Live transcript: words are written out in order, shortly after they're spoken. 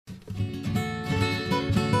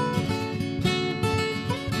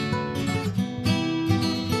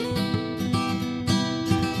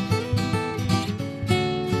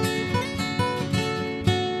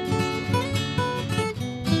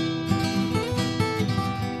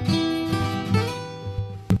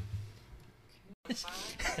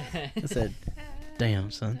I said,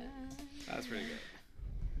 damn, son. That's pretty good.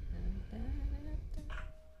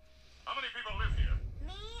 How many people live here?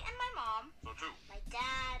 Me and my mom. So 2. My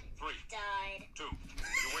dad 3. died. 2.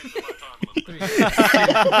 You wasted my time a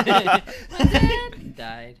little bit. My dad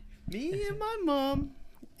died. Me and my mom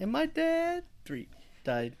and my dad. 3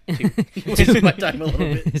 died. 2. Wasted my time a little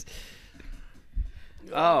bit.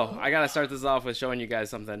 Oh, I gotta start this off with showing you guys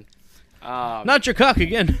something. Not your cock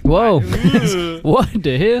again. Whoa. What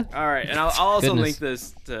the hell? All right, and I'll also Goodness. link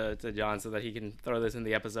this to John so that he can throw this in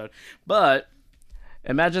the episode. But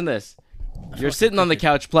imagine this. You're sitting on the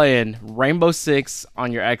couch playing Rainbow Six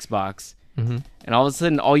on your Xbox, and all of a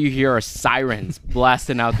sudden all you hear are sirens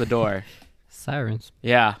blasting out the door. Sirens.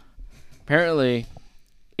 Yeah. Apparently,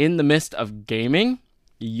 in the midst of gaming,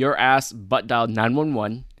 your ass butt dialed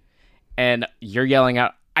 911, and you're yelling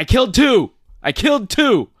out, "I killed 2! I killed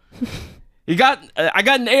 2! I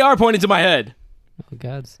got an AR pointed to my head." Oh,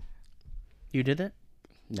 gods. You did it?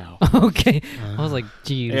 No. Okay. I was like,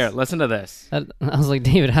 geez. Here, listen to this. I was like,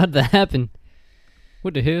 David, how did that happen?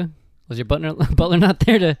 What the hell? Was your butler not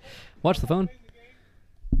there to watch the phone?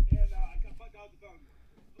 And I got fucked out the phone.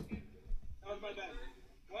 Okay. That was my bad.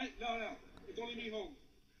 What? No. It's only me home.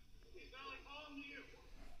 It's not like all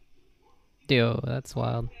you. Yo, that's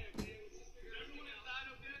wild. Everyone inside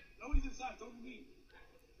of it? Nobody's inside. Don't leave.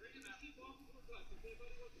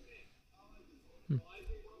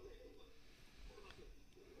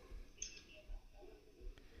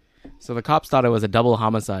 So the cops thought it was a double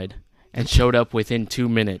homicide and showed up within 2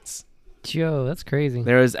 minutes. Joe, that's crazy.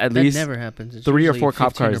 There was at That least never happens. It's 3 or usually 4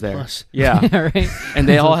 cop 15 or cars there. plus. Yeah. Yeah, right. And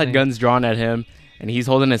they That's all what I'm had saying. guns drawn at him, and he's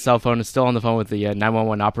holding his cell phone and still on the phone with the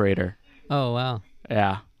 911 operator. Oh, wow.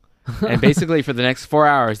 Yeah. And basically for the next 4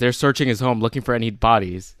 hours, they're searching his home looking for any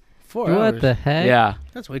bodies. 4 hours. What the heck? Yeah.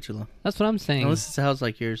 That's way too long. That's what I'm saying. Unless it's a house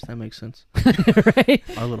like yours, that makes sense. Right?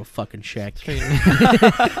 Our little fucking shack.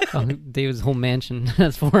 Oh, David's whole mansion.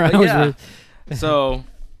 That's 4 hours. yeah. worth. So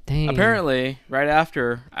Dang. apparently, right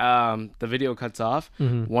after the video cuts off,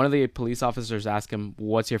 Mhm. one of the police officers asked him,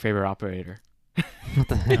 "What's your favorite operator?" What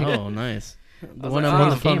the heck? Oh, nice. The was one like, I'm on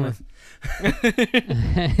oh, the phone gamer.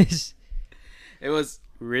 with. It was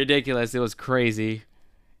ridiculous. It was crazy.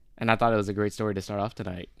 And I thought it was a great story to start off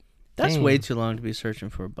tonight. That's Dang. way too long to be searching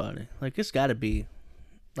for a body. Like, it's got to be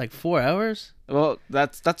like 4 hours. Well,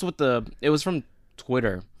 that's what it was from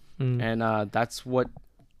Twitter. Mm. And that's what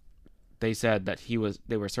they said, that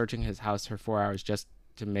they were searching his house for 4 hours just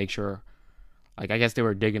to make sure, like, I guess they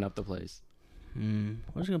were digging up the place.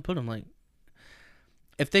 Where's he gonna put him? Like,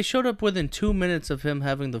 if they showed up within 2 minutes of him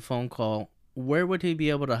having the phone call, where would he be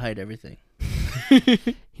able to hide everything?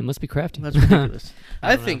 He must be crafty. That's ridiculous.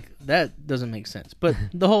 I don't think that doesn't make sense. But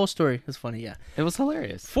the whole story is funny. Yeah, It was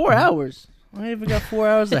hilarious. 4 hours. I even got 4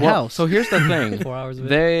 hours of Well, house. so here's the thing. 4 hours of it.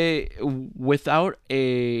 They, without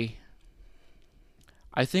a,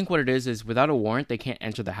 I think what it is without a warrant, they can't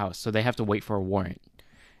enter the house. So they have to wait for a warrant.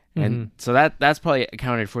 And so that's probably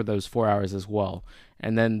accounted for those 4 hours as well.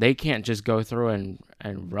 And then they can't just go through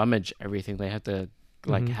and rummage everything. They have to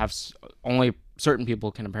like have only certain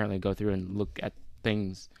people can apparently go through and look at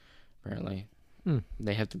things. Apparently,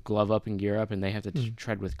 they have to glove up and gear up, and they have to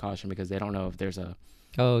tread with caution because they don't know if there's a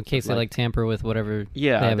Oh, in case they like- tamper with whatever.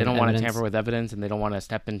 yeah. They have don't want to evidence. tamper with evidence, and they don't want to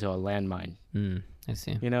step into a landmine. I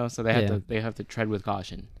see. You know, so they have Yeah. to tread with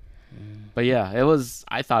caution. But yeah,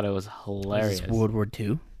 I thought it was hilarious. Is this World War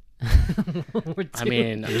II? I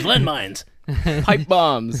mean, There's landmines. pipe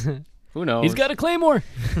bombs. Who knows? He's got a claymore.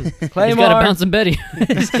 Claymore. He's got a bouncing Betty.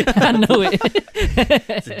 I know it.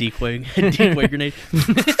 It's a decoy grenade.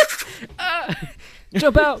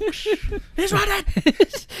 Jump out. He's running.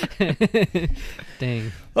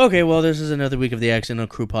 Dang. Okay, well, this is another week of the Accidental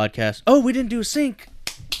Crew podcast. Oh, we didn't do a sync.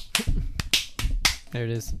 There it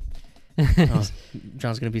is. Oh,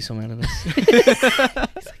 John's gonna be so mad at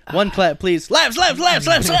us. One clap, please. Slap.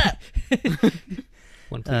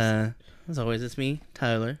 One please. As always, it's me,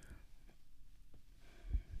 Tyler.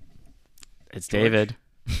 It's David.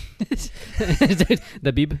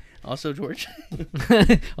 The Beeb. Also, George.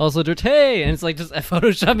 Also, George. Hey, and it's like just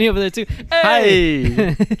Photoshop me over there too.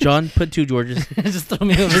 Hey. Hi. John, put 2 Georges. Just throw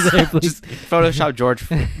me over there, please. Just Photoshop George.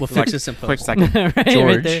 We'll fix this in quick post. second. Right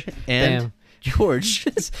George there. and George.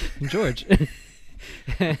 George.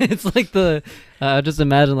 It's like the just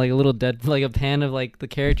imagine like a little dead, like a pan of like the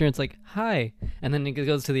character. And it's like hi, and then it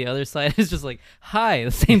goes to the other side. It's just like hi,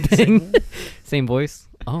 the same thing, same voice.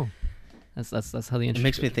 Oh, that's how the It intro.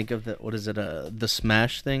 makes me think of the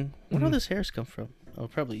Smash thing. Where do all those hairs come from? Oh,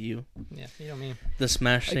 probably you. Yeah, you know me. The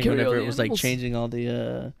Smash I thing, killed all whenever the it was like animals. changing all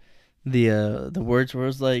the words, where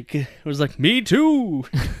it was like me too.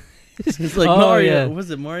 It's like Oh, Mario. yeah. What was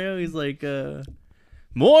it Mario? He's like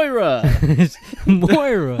Moira.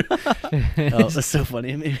 Moira. Oh, that's so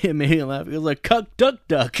funny. It made me laugh. It was like cuck duck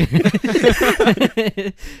duck.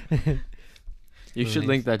 You should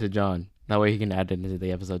link that to John. That way he can add it into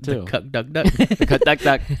the episode The too. cuck duck duck. The cut duck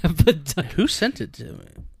duck. Who sent it to me?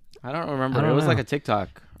 I don't remember. I don't it was know. like a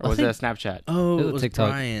TikTok or I was think- it a Snapchat? Oh, It was it was TikTok.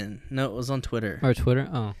 Brian. No, it was on Twitter. Or Twitter.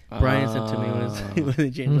 Oh. Brian sent to me when, Oh. when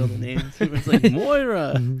they changed all the names. It was like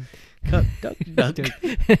Moira. Cuck duck duck.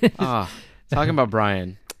 Ah, talking about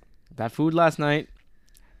Brian. That food last night,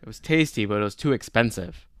 it was tasty, but it was too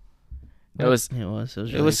expensive. It was It was. It was,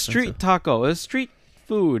 it really was street expensive. taco. It was street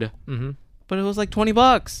food, Mm-hmm. but it was like $20,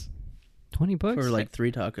 $20 for like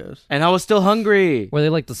 3 tacos. and I was still hungry. Were they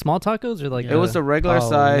like the small tacos or like It was the regular oh,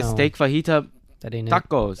 size no. steak fajita That ain't it.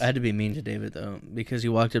 tacos. I had to be mean to David though because he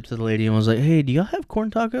walked up to the lady and was like, "Hey, do y'all have corn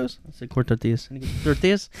tacos?" I said, "Corn tortillas." And he goes,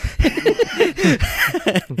 "Tortillas?"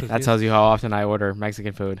 That tells you how often I order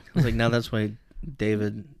Mexican food. I was like, "Now that's why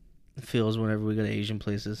David feels whenever we go to Asian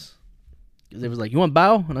places." They was like, "You want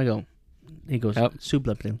bao?" And I go, he goes, Yep. "Soup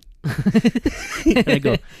dumpling." And I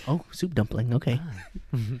go, "Oh, soup dumpling, okay."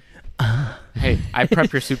 Hey, I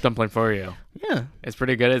prep your soup dumpling for you. Yeah, It's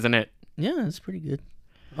pretty good, isn't it? yeah, it's pretty good.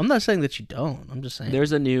 I'm not saying that you don't. I'm just saying.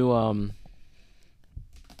 There's a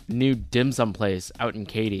new dim sum place out in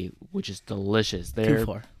Katy, which is delicious. Too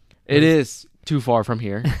far. It is too far from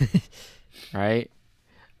here, right?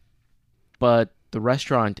 But the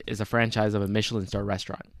restaurant is a franchise of a Michelin star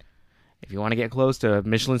restaurant. If you want to get close to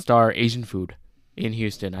Michelin star Asian food in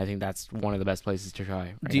Houston, I think that's one of the best places to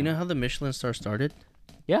try. Do you know how the Michelin star started?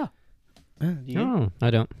 Yeah. Do you? No, I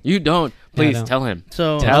don't. You don't. Please don't. tell him.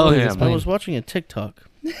 So Tell I him. was watching a TikTok,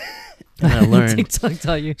 and I learned. TikTok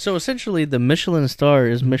tell you. So essentially, the Michelin star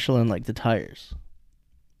is Michelin like the tires.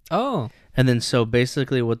 Oh. And then so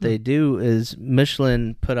basically what they do is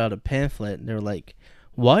Michelin put out a pamphlet and they're like,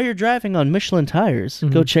 while you're driving on Michelin tires,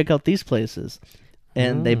 go Mhm. check out these places.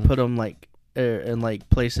 And they Oh. put them like in like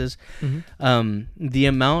places. Mhm. The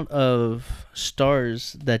amount of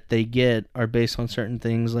stars that they get are based on certain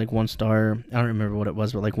things. Like 1 star, I don't remember what it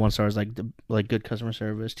was, but like 1 star is like like good customer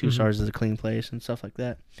service. 2 Mhm. stars is a clean place and stuff like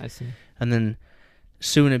that. I see. And then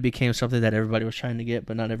soon it became something that everybody was trying to get,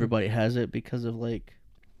 but not everybody has it because of like,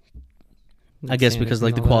 I guess Standards because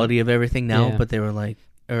like and the all that. quality of everything now. Yeah. But they were like,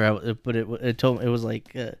 but it told it was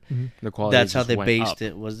like Mhm. The quality. that's how just they went based up.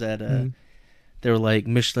 it, was that Mhm. they were like,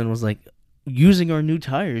 Michelin was like, using our new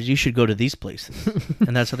tires, you should go to these places.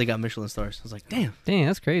 And that's how they got Michelin stars. I was like, damn. Dang,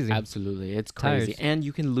 that's crazy. Absolutely, it's crazy, Tires. and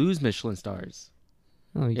you can lose Michelin stars.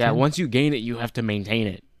 Oh, you Yeah, can? once you gain it, you have to maintain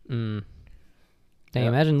it. Mm. Dang, Yeah.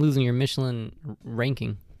 imagine losing your Michelin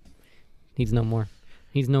ranking. He's no more.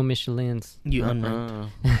 He's no Michelin's. You unranked.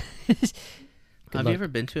 Good Have luck. you ever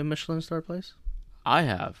been to a Michelin star place? I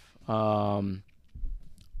have.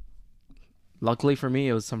 Luckily for me,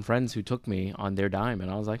 it was some friends who took me on their dime,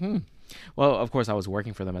 and I was like, Well, of course, I was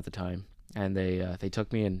working for them at the time, and they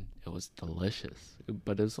took me, and it was delicious.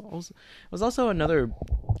 But it was also another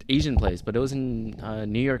Asian place, but it was in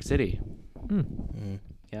New York City.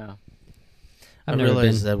 Yeah. I've I never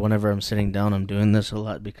realize been. that whenever I'm sitting down, I'm doing this a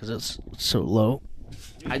lot because it's so low.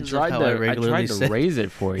 I Because of tried how to I I regularly tried to sit. raise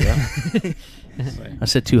it for you. I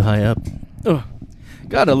sit too high up. Oh,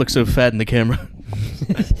 God, I look so fat in the camera.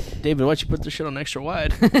 David, why'd you put this shit on extra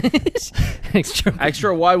wide? Extra.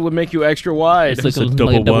 Extra wide would make you extra wide. It's like a a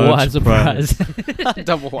double double wide wide surprise.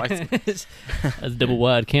 Double wide. That's double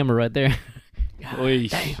wide camera right there. Damn.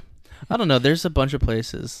 I don't know. There's a bunch of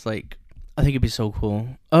places. Like, I think it'd be so cool.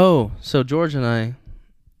 Oh, so George and I,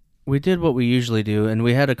 we did what we usually do, and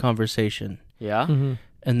we had a conversation, Yeah. Mhm.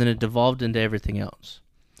 and then it devolved into everything else.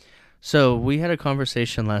 So we had a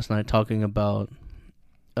conversation last night talking about,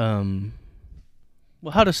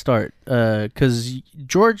 well, how to start. Because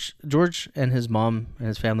George and his mom and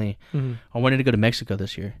his family Mhm. are wanting to go to Mexico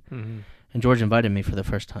this year, Mhm. and George invited me for the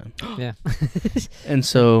first time. Yeah. And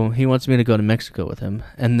so he wants me to go to Mexico with him.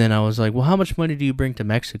 And then I was like, well, how much money do you bring to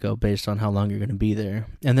Mexico based on how long you're going to be there?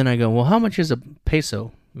 And then I go, well, how much is a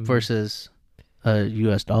peso Mhm. versus a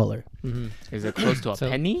US dollar? Mhm. Is it close to a So-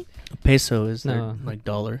 penny? A peso is their No. like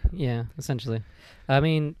dollar. Yeah, essentially. I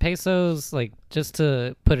mean, pesos, like, just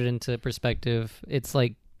to put it into perspective, it's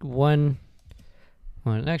like one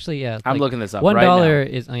actually, yeah. I'm like, looking this up $1 right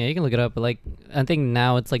is, oh yeah, you can look it up, but like, I think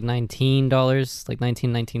now it's like $19, like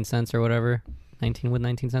 19 cents or whatever. 19 with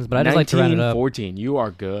 19 cents, but I just like to round it up. 14. You are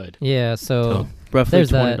good. Yeah, so Roughly there's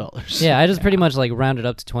that. $20. yeah, I just pretty much like round it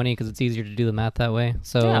up to 20 because it's easier to do the math that way.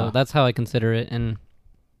 So Yeah. that's how I consider it, and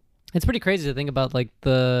it's pretty crazy to think about like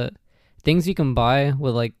the things you can buy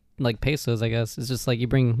with like pesos. I guess it's just like you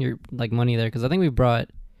bring your like money there because I think we brought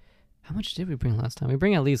How much did we bring last time? We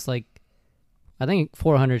bring at least like, I think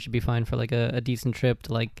 400 should be fine for like a decent trip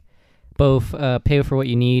to like both pay for what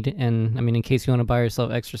you need, and I mean, in case you want to buy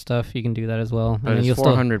yourself extra stuff, you can do that as well. But And then is you'll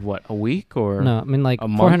 400 what, a week or? No, I mean like a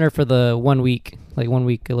month? 400 for the 1 week, like 1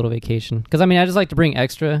 week, a little vacation. Because I mean, I just like to bring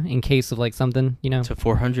extra in case of like something, you know. So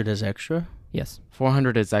 400 is extra. Yes.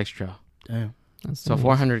 400 is extra. Damn. So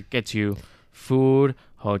 400 gets you food,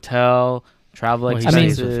 hotel, travel Well, he I mean,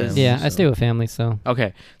 stays with expenses. family. Yeah, I so- stay with family, so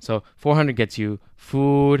Okay, so 400 gets you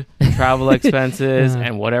food, travel expenses, Uh-huh.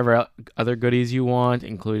 and whatever other goodies you want,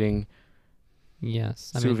 including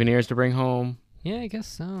yes. I mean, souvenirs to bring home. yeah, I guess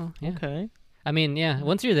so. Yeah. Okay. I mean, yeah.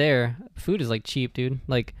 Once you're there, food is like cheap, dude.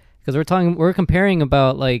 Like, because we're comparing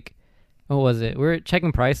about like, what was it? We're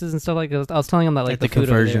checking prices and stuff like that. I was telling him that like the food over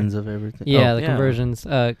there- conversions of everything. Yeah, Oh, the yeah. conversions.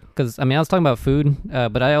 Because I mean, I was talking about food,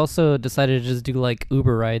 but I also decided to just do like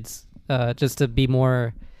Uber rides, just to be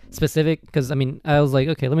more specific. Because I mean, I was like,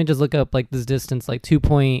 okay, let me just look up like this distance, like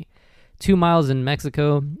 2.2 miles in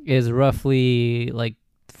Mexico is roughly like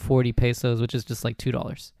 40 pesos, which is just like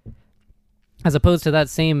 $2. As opposed to that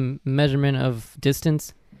same measurement of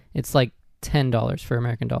distance, it's like $10 for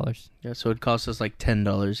American dollars. Yeah, so it costs us like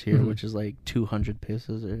 $10 here, Mhm. which is like 200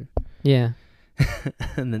 pesos, or Yeah.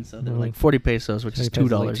 and then so they're Mhm. like 40 pesos, which is 40 pesos,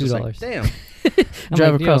 $2. like It's $2. damn. I'm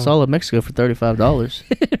Drive like, across yo. all of Mexico for $35.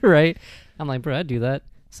 Right? I'm like, bro, I'd do that.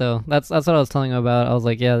 So that's what I was telling him about. I was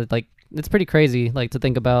like, yeah, like it's pretty crazy, like to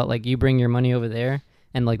think about like you bring your money over there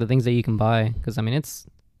and like the things that you can buy, because I mean it's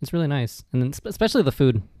really nice, and then especially the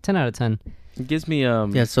food, 10 out of 10. It gives me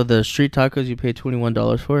Yeah, so the street tacos you pay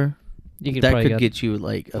 $21 for, You could that probably could get you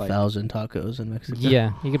like 1,000 tacos in Mexico.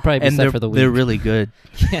 yeah, you could probably be and set for the week. they're really good,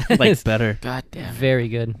 yeah, like it's better. God damn. very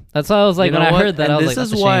good. That's why I was like, You when know I what? heard that, And I was this like, is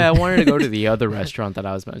that's a why I shame. wanted to go to the other restaurant that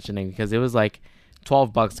I was mentioning, because it was like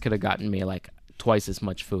 $12 could have gotten me like twice as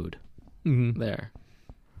much food Mhm. there.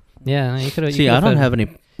 Yeah, you could. See, I don't have any,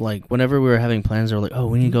 like, whenever we were having plans, they were like, oh,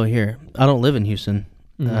 we need to go here. I don't live in Houston.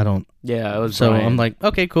 Mm-hmm. I don't. Yeah, it was. So Brian. I'm like,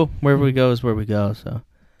 okay, cool. Wherever we go is where we go. So,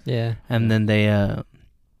 Yeah. and then they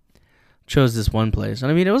chose this one place,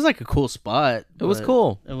 and I mean, it was like a cool spot. it was but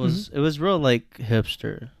cool. It was real like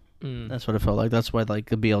hipster. Mm. That's what it felt like. That's why like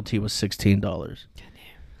the BLT was $16.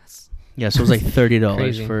 That's Yeah, so it was like $30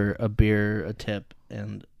 Crazy. for a beer, a tip,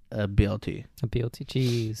 and a BLT. a BLT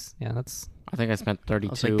cheese. Yeah, that's I think I spent I 32.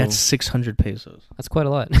 was like, that's 600 pesos. quite a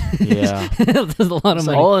lot. Yeah. That's a lot of It's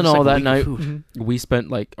money. all in It's all, like a that week of night food. Mhm. we spent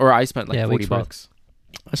like, or I spent like Yeah, 40 week's worth. bucks.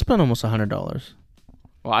 I spent almost $100.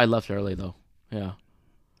 Well, I left early though. Yeah.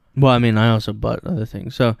 Well, I mean, I also bought other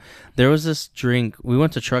things. So there was this drink. We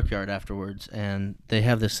went to Truck Yard afterwards, and they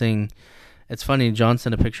have this thing. It's funny. John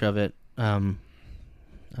sent a picture of it.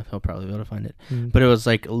 He'll probably be able to find it. Mm. But it was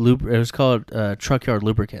like it was called Truck Yard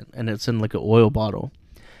lubricant, and it's in like an oil bottle.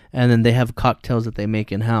 And then they have cocktails that they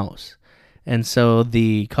make in house, and so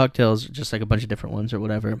the cocktails are just like a bunch of different ones or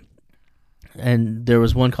whatever. And there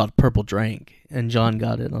was one called Purple Drank, and John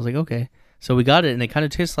got it, and I was like, okay. So we got it, and it kind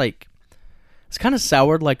of tastes like, it's kind of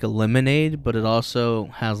soured like a lemonade, but it also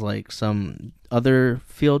has like some other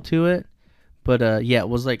feel to it. But yeah, it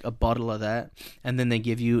was like a bottle of that, and then they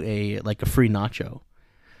give you a free nacho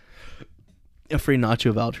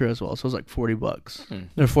voucher as well. So it was like $40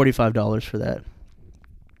 or $45 for that.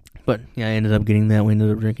 But yeah, I ended up getting that. We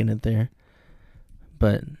ended up drinking it there.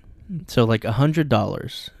 But so like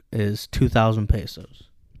 $100 is 2,000 pesos.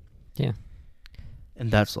 Yeah.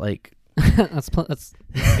 And that's like, that's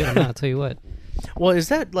a good amount. I'll tell you what. well, is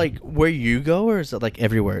that like where you go, or is it like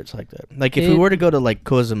everywhere it's like that? Like if we It- were to go to like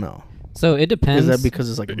Cozumel, So it depends. is that because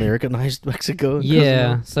it's like Americanized Mexico? Yeah.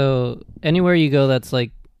 Cozumel? So anywhere you go that's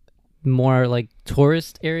like more like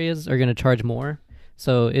tourist areas are gonna charge more.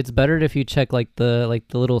 So it's better if you check like the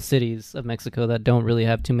little cities of Mexico that don't really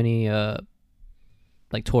have too many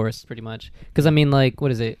like tourists, pretty much. Because I mean, like, what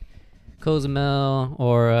is it, Cozumel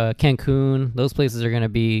or Cancun? Those places are gonna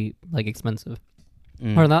be like expensive,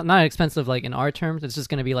 Mm. or not expensive like in our terms. It's just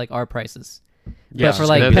gonna be like our prices. Yeah, for,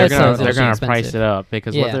 like, they're pesos, they're it's gonna expensive. price it up,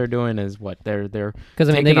 because what Yeah. they're doing is what they're Because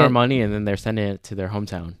I mean, taking they our get money and then they're sending it to their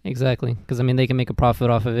hometown. exactly. Because I mean, they can make a profit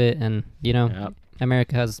off of it, and you know, Yeah.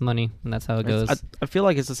 America has money, and that's how it goes. I feel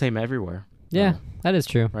like it's the same everywhere. Yeah, that is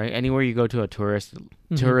true. Right. Anywhere you go to a Mhm.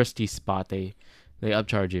 touristy spot, they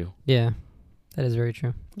upcharge you. Yeah, that is very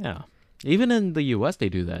true. Yeah. Even in the U.S., they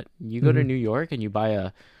do that. You go to Mhm. New York and you buy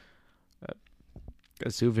a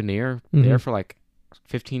souvenir Mhm. there for like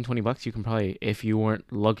 $15-20. You can probably, if you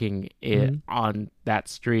weren't looking it Mhm. on that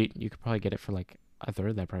street, you could probably get it for like a third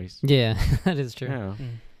of that price. Yeah, that is true. Yeah.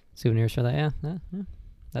 Souvenirs for that. Yeah.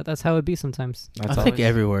 That's how it be sometimes. That's I think always-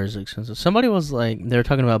 everywhere is expensive. Somebody was like, they were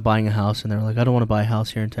talking about buying a house, and they were like, I don't want to buy a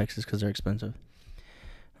house here in Texas because they're expensive.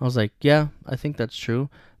 I was like, yeah, I think that's true.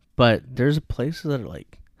 But there's places that are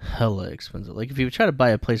like hella expensive. Like if you try to buy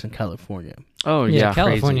a place in California. Oh Yeah, yeah, crazy.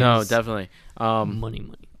 California No, is- definitely.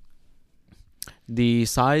 money. The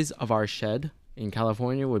size of our shed in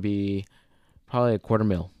California would be probably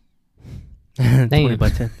 $250,000. 20 by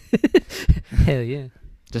 10. Hell yeah.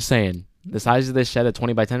 Just saying. The size of this shed at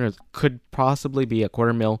 20 by 10 could possibly be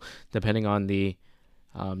 $250,000 depending on the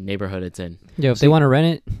neighborhood it's in. Yo, if they want to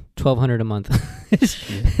rent it, $1,200 a month.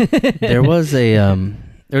 There was a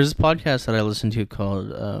there's this podcast that I listened to called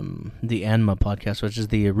the Anma podcast, which is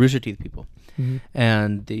the Rooster Teeth people. Mhm.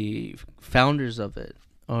 And the founders of it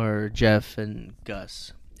are Jeff and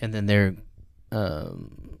Gus, and then their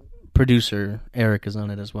producer Eric is on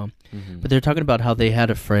it as well. But they're talking about how they had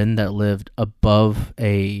a friend that lived above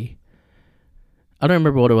a, I don't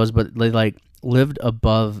remember what it was, but they like lived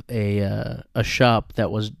above a shop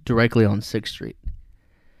that was directly on 6th Street.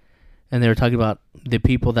 And they were talking about the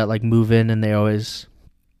people that like move in and they always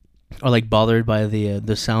are like bothered by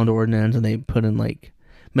the sound ordinance, and they put in like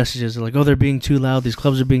messages like, oh, they're being too loud, these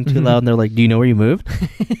clubs are being too loud, and they're like, do you know where you moved?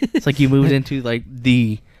 It's like you moved into like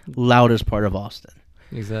the loudest part of Austin.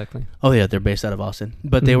 Exactly. Oh yeah, they're based out of Austin.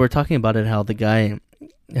 But they were talking about it, how the guy,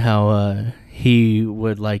 how he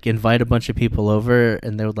would like invite a bunch of people over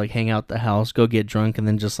and they would like hang out at the house, go get drunk, and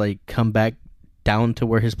then just like come back down to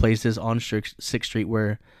where his place is on 6th Street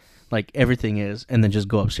where like everything is, and then just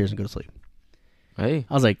go upstairs and go to sleep. Hey,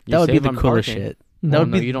 I was like, You that would be save the on coolest parking. shit. Mhm. That would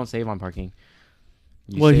no, be you don't save on parking.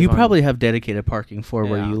 well, save you on- probably have dedicated parking for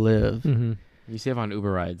where Yeah. you live. Mm-hmm. You save on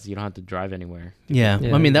Uber rides. You don't have to drive anywhere. Yeah.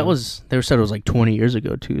 Yeah, I mean, that yeah. was, they said it was like 20 years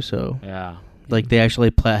ago too, so Yeah. like they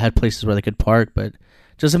actually had places where they could park. But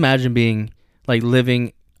just imagine being like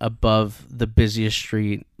living above the busiest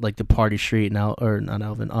street, like the party street now, or not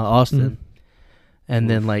Alvin, Austin, and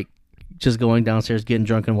then like just going downstairs, getting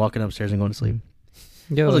drunk, and walking upstairs and going to sleep.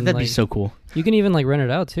 Yo, I was like, and, that'd be so cool. You can even like rent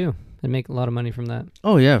it out too and make a lot of money from that.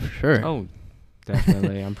 Oh yeah, for sure. Oh,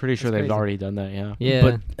 definitely. I'm pretty sure That's they've crazy. already done that. Yeah. Yeah.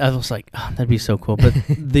 But I was like, oh, that'd be so cool. But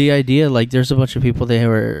the idea, like, there's a bunch of people they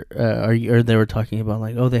were, or they were talking about,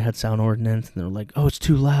 like, oh, they had sound ordinance, and they're like, oh, it's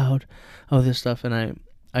too loud, oh, this stuff. And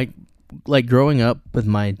I, like, growing up with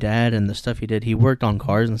my dad and the stuff he did, he worked on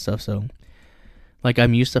cars and stuff, so, like,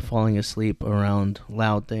 I'm used to falling asleep around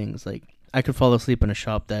loud things. Like, I could fall asleep in a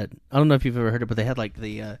shop that, I don't know if you've ever heard it, but they had, like,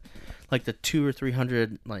 the 200 or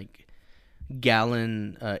 300, like,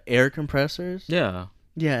 gallon air compressors. Yeah.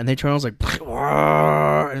 Yeah, and they turn on, it's like,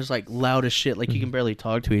 and it's like loud as shit. Like you can barely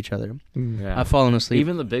talk to each other. Yeah. I've fallen asleep.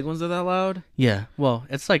 Even the big ones are that loud? Yeah, well,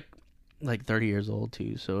 it's like 30 years old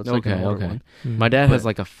too, so it's like an Okay, older okay. one. My dad has But-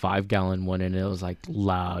 like a 5-gallon one, and it was like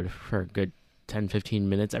loud for a good 10-15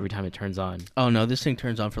 minutes every time it turns on. Oh no, this thing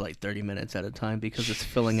turns on for like 30 minutes at a time because it's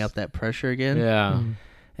filling out that pressure again. Yeah.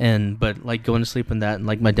 And but like going to sleep in that, and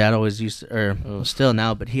like my dad always used to, or Oh. still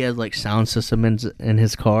now, but he has like sound system in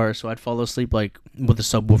his car, so I'd fall asleep like with a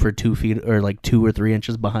subwoofer 2 feet or like 2 or 3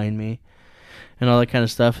 inches behind me, and all that kind of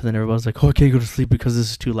stuff. And then everybody's like, "Oh, I can't go to sleep because this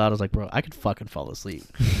is too loud." I was like, "Bro, I could fucking fall asleep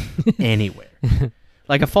anywhere."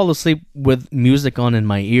 Like I fall asleep with music on in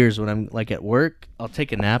my ears when I'm like at work. I'll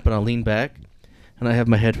take a nap and I'll lean back, and I have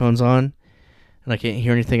my headphones on, and I can't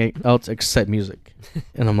hear anything else except music,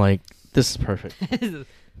 and I'm like, "This is perfect."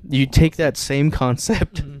 You take that same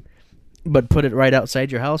concept, but put it right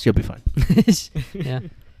outside your house, you'll be fine. Yeah.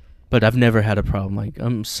 But I've never had a problem. Like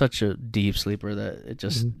I'm such a deep sleeper that it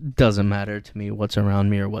just doesn't matter to me what's around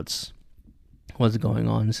me or what's going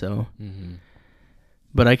on. So, Mm-hmm.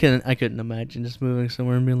 but I couldn't imagine just moving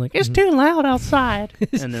somewhere and being like, it's too loud outside.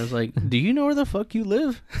 And there's like, do you know where the fuck you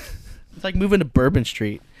live? It's like moving to Bourbon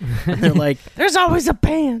Street. And they're like, there's always a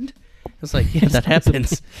band. It's like, yeah, that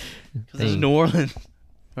happens. Because it's Dang. New Orleans.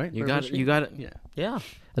 Right? You Bourbon got it. Street? You got it. Yeah. Yeah.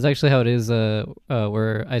 That's actually how it is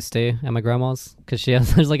where I stay at my grandma's, because she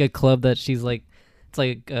has there's like a club that she's like, it's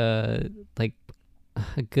like a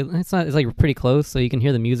good, it's like pretty close, so you can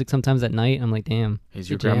hear the music sometimes at night. I'm like, damn. Is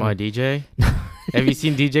your good jam. grandma a DJ? Have you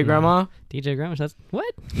seen DJ Grandma? DJ grandma? That's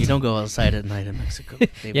what? You don't go outside at night in Mexico.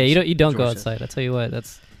 Yeah, you don't go Georgia. outside. I tell you what,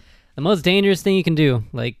 that's the most dangerous thing you can do.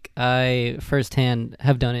 Like I firsthand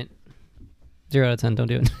have done it. 0 out of 10. Don't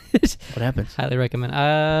do it. What happens? Highly recommend.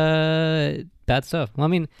 Bad stuff. Well, I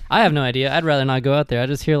mean, I have no idea. I'd rather not go out there. I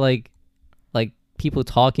just hear like people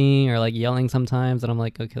talking or like yelling sometimes, and I'm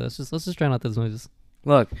like, okay, let's just drown out those noises.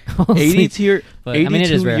 Look, We'll see. 82 But, I mean,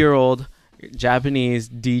 it is rare. year old Japanese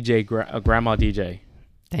DJ, grandma DJ.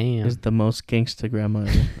 Damn. Is the most gangsta grandma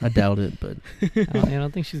ever. I doubt it, but I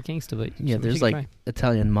don't think she's gangsta, but yeah, she there's can like try.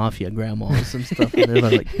 Italian mafia grandmas and stuff. And they're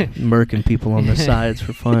like murking people on the sides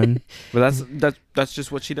for fun. But that's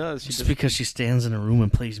just what she does. She Just just because she stands in a room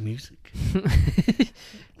and plays music.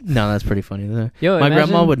 No, that's pretty funny. Yo, My grandma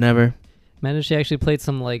imagine- would never. Imagine if she actually played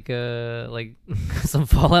some like some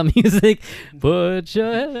Fallout music. Put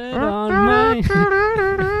your head on mine.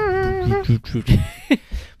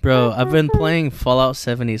 Bro, I've been playing Fallout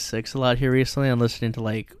 76 a lot here recently. I'm listening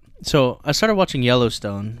to so I started watching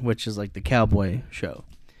Yellowstone, which is like the cowboy show.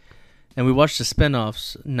 And we watched the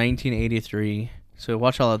spin-offs, 1983. So we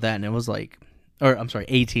watched all of that, and it was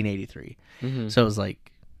 1883. Mm-hmm. So it was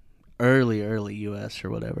like early U.S. or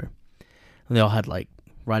whatever. And they all had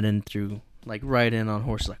ride in on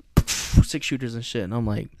horses, 6-shooters and shit. And I'm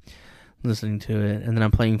listening to it, and then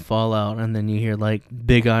I'm playing Fallout, and then you hear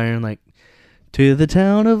Big Iron, to the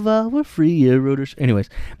town of our free roaders. Anyways,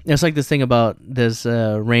 it's this thing about this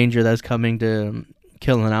ranger that's coming to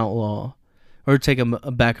kill an outlaw, or take him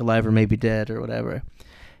back alive or maybe dead or whatever.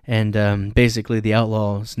 And basically the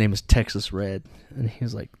outlaw's name is Texas Red, and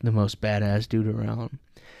he's the most badass dude around.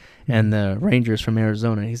 And the ranger's from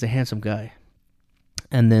Arizona. He's a handsome guy.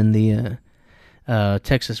 And then the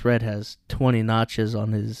Texas Red has 20 notches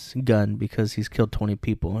on his gun because he's killed 20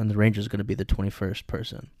 people, and the ranger's going to be the 21st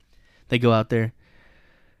person. They go out there.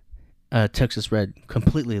 Texas Red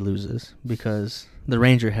completely loses because the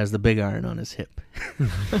ranger has the big iron on his hip.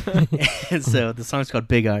 And so the song's called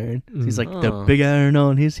Big Iron. He's the big iron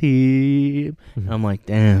on his hip. And I'm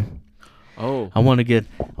damn. Oh. I want to get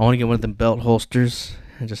one of them belt holsters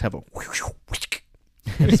and just have a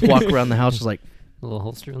and just walk around the house just a little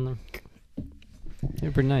holster on them.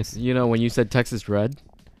 They're pretty nice. You know, when you said Texas Red,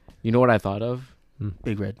 you know what I thought of?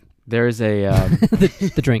 Big Red. There's a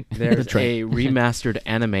the drink. there's a remastered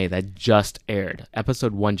anime that just aired.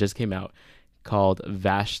 Episode 1 just came out, called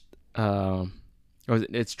Vash.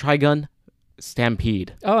 It's Trigun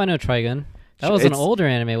Stampede. Oh, I know Trigun. That was an older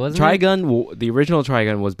anime, wasn't it? Trigun, the original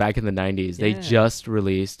Trigun was back in the 90s. They Yeah. just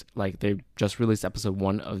released episode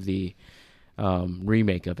 1 of the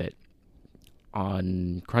remake of it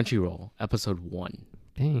on Crunchyroll, episode 1,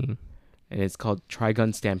 Dang. and it's called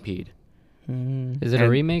Trigun Stampede. Is it a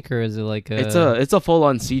And remake or is it It's a full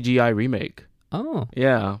on CGI remake. Oh,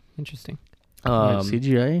 Yeah. interesting.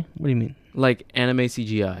 CGI? What do you mean? Like anime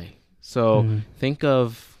CGI. So think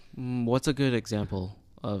of what's a good example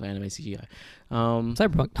of anime CGI?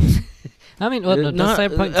 Cyberpunk. I mean, well, no, Not-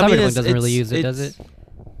 Cyberpunk, I mean, Cyberpunk it's- doesn't really use it, it's- does it?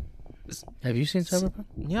 Have you seen Cyberpunk?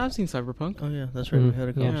 Yeah, I've seen Cyberpunk. Oh yeah, that's right. We had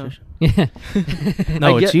a Yeah. conversation. Yeah.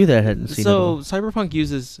 No, I it's get- you that hadn't seen So it. Cyberpunk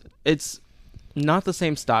uses it's not the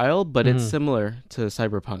same style, but it's similar to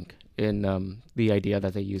Cyberpunk in the idea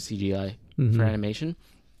that they use CGI for animation.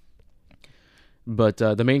 But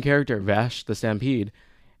the main character, Vash the Stampede,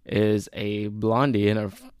 is a blondie in a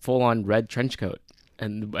full-on red trench coat.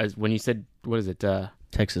 And when you said, what is it?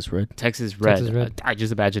 Texas Red. Texas Red. Texas Red. I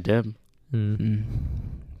just imagined him.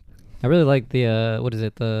 I really like the what is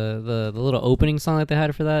it, the little opening song that they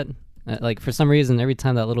had for that. For some reason, every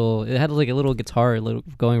time it had a little guitar, little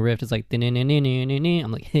going riff. It's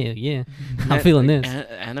I'm like, hell yeah, I'm feeling this.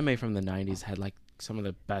 Anime from the 90s had some of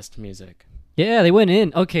the best music. Yeah, they went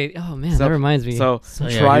in. Okay. Oh man, So- that reminds me. So Oh, yeah,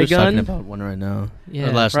 he was talking Trigun, about one right now. Yeah.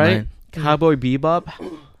 Or last right? night. Cowboy Bebop,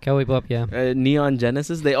 Cowboy Bebop, yeah. Neon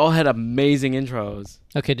Genesis, they all had amazing intros.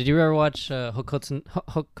 Okay, did you ever watch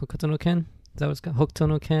Hokuto no Ken? Is that what it's called? Hokuto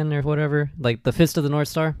no Ken or whatever? Like the Fist of the North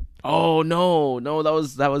Star? Oh no,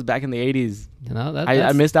 that was back in the 80s. You know, I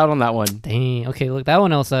that's... missed out on that one. Dang. Okay, look, that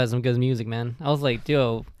one also has some good music, man. I was like,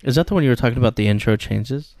 yo. Is that the one you were talking about? The intro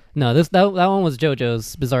changes. No, that one was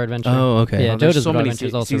JoJo's Bizarre Adventure. Oh, okay. Yeah, There's JoJo's Bizarre Adventure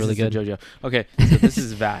is also really seasons good. of JoJo. Okay, so this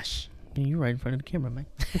is Vash. You're right in front of the camera, man.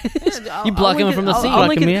 You blocking him from the scene. I'll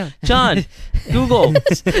Blocking link me it. out. John, Google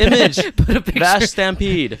image Put a picture. Vash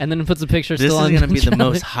Stampede. And then puts a picture This still is on. gonna be the John.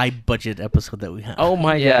 most high budget episode that we have. Oh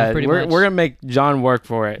my Yeah, god, pretty we're much. gonna make John work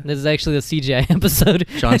for it. This is actually the CGI episode.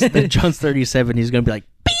 John's 37. He's gonna be like,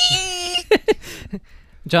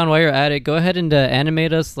 John, while you're at it, go ahead and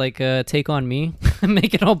animate us like Take On Me.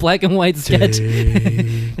 Make it all black and white sketch.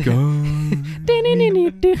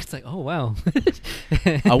 It's like, oh wow.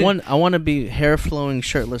 I want to be hair flowing,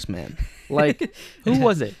 shirtless man. Like, who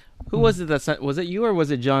was it? Who was it that sent? Was it you or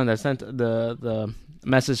was it John that sent the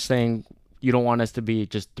message saying you don't want us to be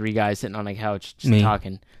just three guys sitting on a couch just Me.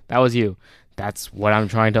 talking? That was you. That's what I'm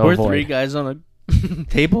trying to We're avoid. three guys on a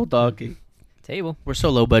table, dog. Table. We're so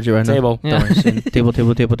low budget right Table. now. Don't worry, soon. Table.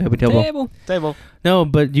 Table. No,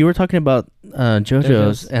 but you were talking about JoJo's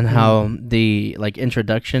JoJo's. and how the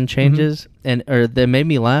introduction changes, and that made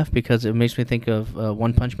me laugh because it makes me think of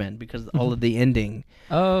One Punch Man, because all of the ending,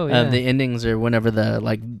 Oh yeah. the endings are whenever the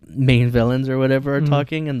main villains or whatever are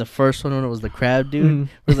talking, and the first one when it was the crab dude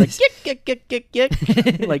was like yick, yick, yick, yick,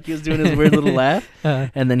 yick. Like he was doing his weird little laugh,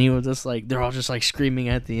 and then he was just they're all just screaming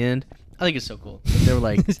at the end. I think it's so cool. they were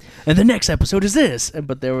like, and the next episode is this,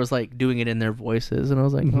 but they was like doing it in their voices, and I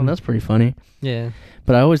was like, oh, that's pretty funny. Yeah.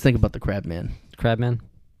 But I always think about the Crabman. Crabman.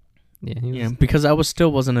 Yeah. He was, Yeah, because I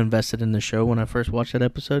wasn't invested in the show when I first watched that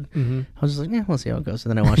episode. I was just like, yeah, we'll see how it goes.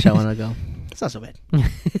 And then I watched that one and I go, it's not so bad.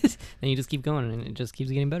 Then you just keep going, and it just keeps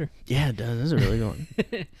getting better. Yeah, it does. This is really going.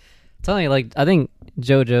 Telling you, like, I think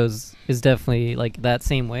JoJo's is definitely like that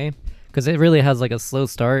same way, because it really has like a slow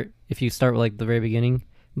start if you start with like the very beginning,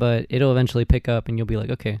 but it'll eventually pick up, and you'll be like,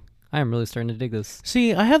 okay, I am really starting to dig this.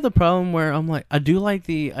 See, I have the problem where I'm like, I do like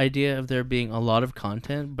the idea of there being a lot of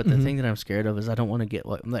content, but the thing that I'm scared of is I don't want to get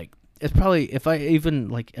like it's probably, if I even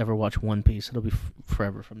like ever watch One Piece, it'll be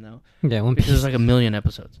forever from now. Yeah, One Because Piece. there's like a million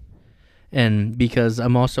episodes. And because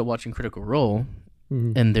I'm also watching Critical Role,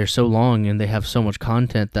 and they're so long and they have so much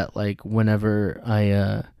content that like whenever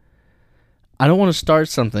I don't want to start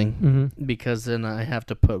something because then I have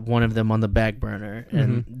to put one of them on the back burner,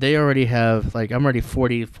 and they already have like, I'm already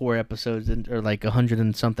 44 episodes or like 100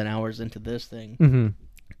 and something hours into this thing.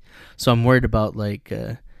 So I'm worried about like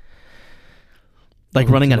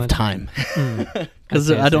running out of time because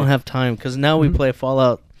I don't have time, because now we play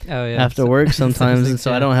Fallout after work sometimes, and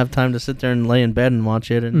so I don't have time to sit there and lay in bed and watch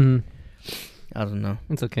it, and I don't know.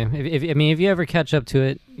 It's okay. If you ever catch up to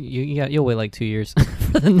it, you'll wait like 2 years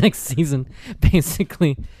for the next season,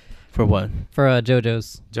 basically. For what? For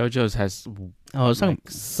JoJo's. JoJo's has It's like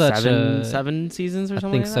Such seven seasons or I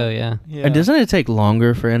something. think like so. that? Yeah. And doesn't it take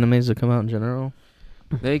longer for animes to come out in general?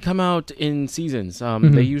 They come out in seasons.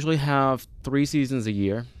 They usually have 3 seasons a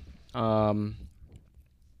year. I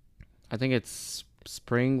think it's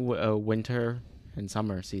spring, winter, and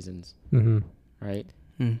summer seasons, right?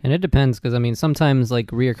 And it depends, because I mean, sometimes like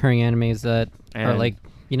reoccurring animes that are like,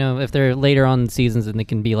 you know, if they're later on in seasons, then they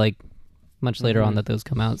can be like much later on that those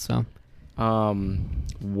come out. So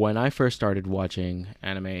when I first started watching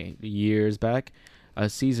anime years back, a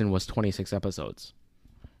season was 26 episodes.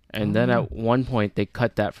 And then at one point they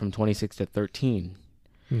cut that from 26 to 13.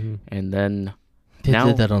 And then They now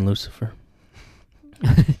did that on Lucifer.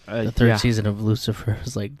 The third season of Lucifer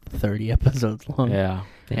is like 30 episodes long. Yeah.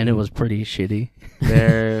 And it was pretty shitty.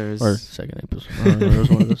 There's Or second episode. I don't know, there was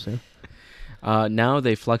one of those two. now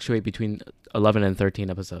they fluctuate between 11 and 13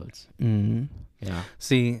 episodes. Yeah.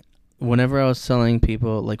 See, whenever I was telling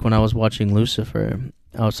people, like when I was watching Lucifer,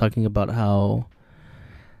 I was talking about how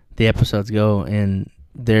the episodes go, and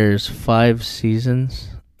there's 5 seasons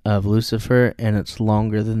of Lucifer, and it's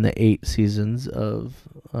longer than the 8 seasons of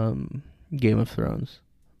Game of Thrones,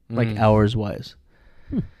 like hours wise.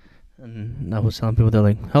 And I was telling people, they're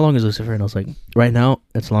like, how long is Lucifer? And I was like, right now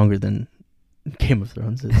it's longer than Game of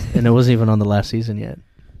Thrones is. And it wasn't even on the last season yet.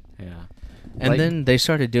 Yeah. And then they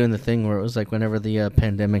started doing the thing where it was like, whenever the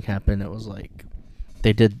pandemic happened, it was like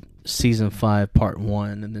they did season 5 part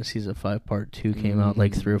 1, and then season 5 part 2 came out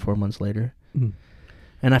like 3 or 4 months later.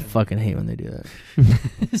 And I fucking hate when they do that.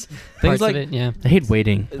 Parts like- of it, yeah. I hate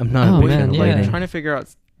waiting. I'm not Oh, a big man, fan of yeah. waiting. Trying to figure out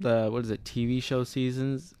the TV show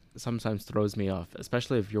seasons sometimes throws me off,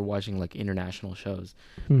 especially if you're watching like international shows,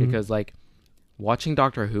 because like watching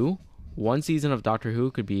Doctor Who, one season of Doctor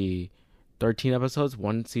Who could be 13 episodes,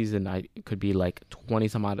 one season could be like 20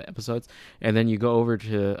 some odd episodes, and then you go over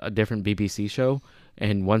to a different BBC show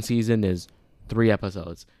and one season is 3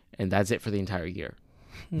 episodes, and that's it for the entire year.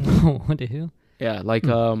 What the hell? Yeah, like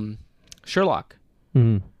Sherlock,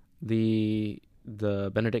 the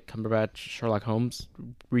Benedict Cumberbatch Sherlock Holmes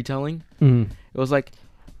retelling. It was like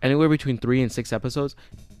anywhere between 3 and 6 episodes,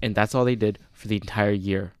 and that's all they did for the entire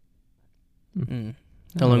year.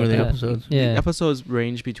 How long are the that. episodes? Yeah. The episodes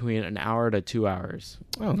range between an hour to 2 hours.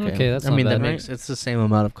 Okay, that's I not mean, bad. that makes it's the same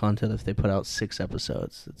amount of content if they put out 6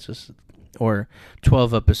 episodes. It's just, or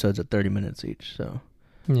 12 episodes at 30 minutes each. So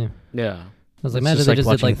Yeah. Yeah. I was like, it's imagine just they like just did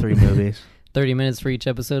watching like 3 movies. 30 minutes for each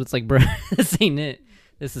episode. It's like, bro, this ain't it.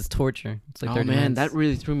 This is torture. It's like Oh 30 man, minutes. that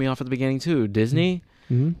really threw me off at the beginning too. Disney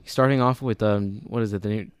starting off with what is it,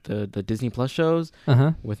 the Disney Plus shows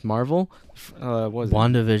with Marvel. What was it?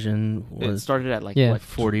 WandaVision It was started at like Yeah. what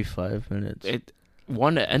 45 minutes.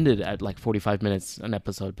 Wanda ended at like 45 minutes an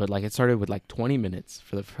episode, but like it started with like 20 minutes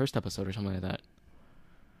for the first episode or something like that.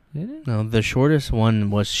 No, the shortest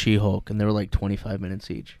one was She-Hulk, and they were like 25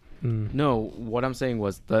 minutes each. No, what I'm saying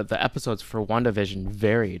was the episodes for WandaVision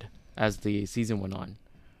varied as the season went on.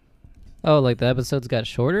 Oh, like the episodes got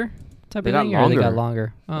shorter type They of got thing, or they got longer.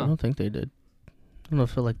 longer? I Oh, don't think they did. I don't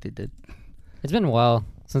feel like they did. it's been a while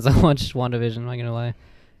since I watched WandaVision. I'm not gonna lie,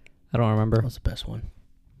 I don't remember. That was the best one.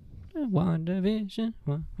 WandaVision,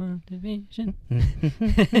 WandaVision.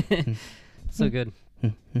 So good.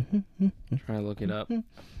 Trying to look it up.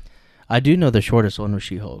 I do know the shortest one was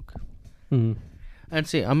She-Hulk. And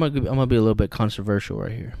see, I'm gonna be a little bit controversial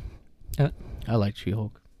right here. I like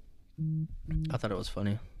She-Hulk. I thought it was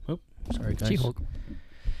funny. Oh, sorry guys. She-Hulk.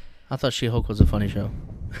 I thought She-Hulk was a funny show.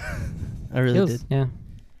 I really did. Yeah.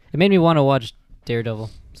 It made me want to watch Daredevil.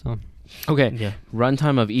 So. Okay. Yeah.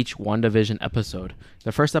 Runtime of each WandaVision episode.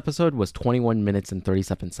 The first episode was 21 minutes and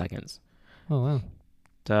 37 seconds. Oh wow.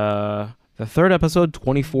 The third episode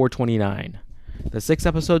 24:29. The sixth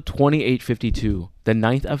episode 28:52. The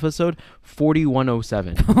ninth episode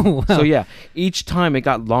 41:07. Oh wow. So yeah, each time it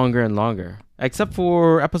got longer and longer. Except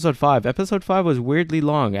for episode 5. Episode 5 was weirdly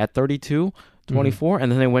long at 32, 24,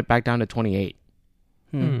 and then they went back down to 28.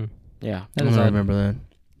 Yeah. That I is don't odd. remember that.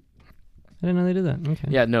 I didn't know they did that. Okay.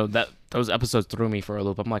 Yeah, no, those episodes threw me for a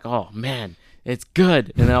loop. I'm like, oh man, it's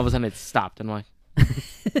good. And then all of a sudden it stopped. And I'm like,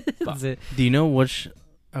 That's it. Do you know which?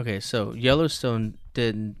 Okay, so Yellowstone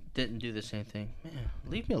didn't do the same thing. Man,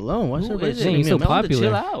 leave me alone. Why is who everybody is it? sending He's me so a message? popular.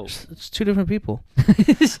 Chill out. It's two different people. What do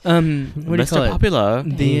you Mr. call it? Popular.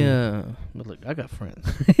 The look, I got friends.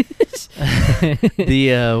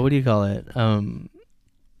 The what do you call it?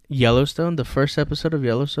 Yellowstone, the first episode of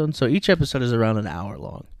Yellowstone. So each episode is around an hour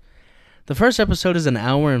long. The first episode is an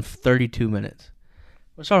hour and 32 minutes.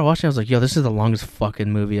 When I started watching, I was like, yo, this is the longest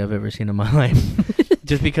fucking movie I've ever seen in my life.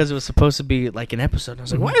 Just because it was supposed to be like an episode. And I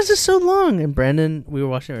was like, why is this so long? And Brandon, we were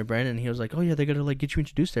watching it with Brandon, and he was like, oh yeah, they're gonna like get you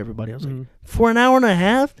introduced to everybody. I was like, for an hour and a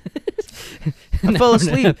half? I fell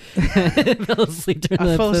asleep. fell asleep during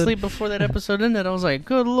the I fell episode. asleep before that episode ended. I was like,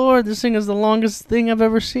 good lord, this thing is the longest thing I've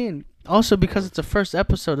ever seen. Also, because it's the first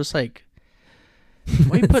episode, it's like,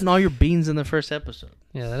 why are you putting all your beans in the first episode?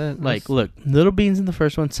 Yeah, that Like, look, little beans in the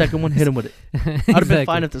first one, second one, hit him with it. I'd have been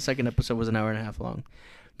fine Exactly. if the second episode was an hour and a half long.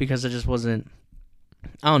 Because it just wasn't,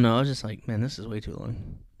 I don't know, I was just like, man, this is way too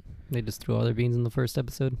long. They just threw all their beans in the first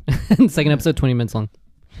episode. And second episode, 20 minutes long.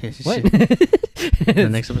 What? The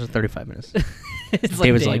next episode, 35 minutes. It's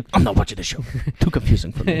David's damn. like, I'm not watching this show. Too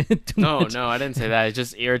confusing for me. Too No, much. I didn't say that. It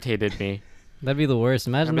just irritated me. That'd be the worst.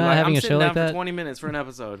 Imagine I'd be not like, having I'm a sitting show down like for that. 20 minutes for an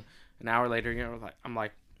episode. An hour later, I'm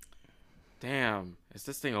like, damn, is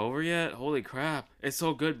this thing over yet? Holy crap. It's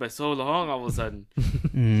so good, but so long all of a sudden.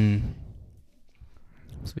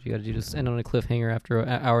 That's what you gotta do. Just end on a cliffhanger after an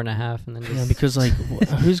hour and a half, and then just Yeah, because, like,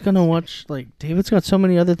 who's going to watch, like, David's got so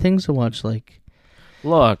many other things to watch, like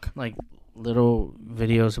little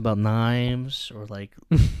videos about knives or, like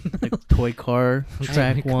toy car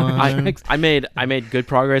track one. I made good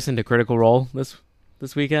progress into Critical Role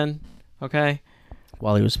this weekend. Okay?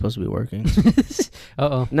 While he was supposed to be working.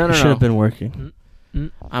 Uh-oh. No, He should have been working.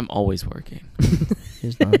 I'm always working.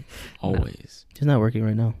 He's not. Always. He's not working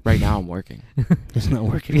right now. Right now I'm working He's not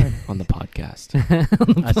working right on the podcast.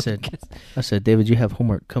 I said, David, you have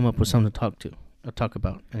homework. Come up with something to talk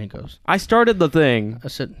about. And he goes, I started the thing. I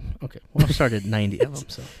said, okay, well, I started 90 of them,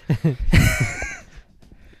 so.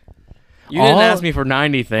 You didn't ask me for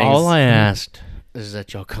 90 things. All I asked is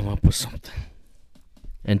that y'all come up with something.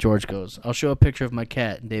 And George goes, I'll show a picture of my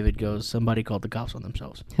cat. And David goes, somebody called the cops on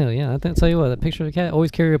themselves. Hell yeah. I'll tell you what, that picture of the cat,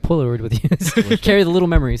 always carry a Polaroid with you. Carry the little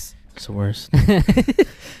memories. It's the worst.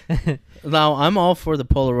 Now, I'm all for the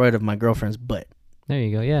Polaroid of my girlfriend's butt. There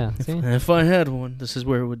you go. Yeah. See? If I had one, this is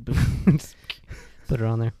where it would be. Put it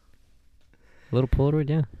on there. A little Polaroid,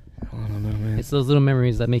 yeah. I don't know, man. It's those little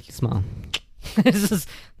memories that make you smile. It's just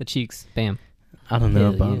the cheeks. Bam. I don't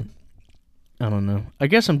know Hell about yeah. I don't know. I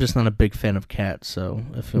guess I'm just not a big fan of cats, so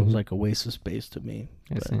it feels Mhm. like a waste of space to me.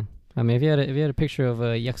 I But, see. I mean, if you had a picture of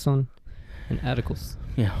Jackson and Atticus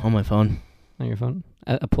yeah, on my phone. on your phone,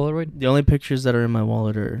 a Polaroid, The only pictures that are in my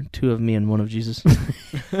wallet are 2 of me and 1 of Jesus.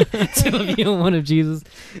 2 of you and 1 of Jesus.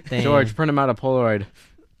 Damn. George, print him out a Polaroid.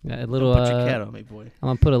 Yeah, a little. Put your cat on me, boy. I'm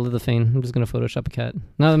gonna put a lithophane. I'm just gonna Photoshop a cat.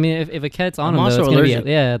 No, I mean if a cat's on I'm him, though, also it's gonna be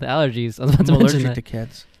allergic. the allergies. I was about to I'm mention allergic that. to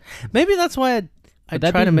cats. Maybe that's why I Would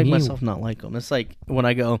that try be to make me? myself not like them. It's like when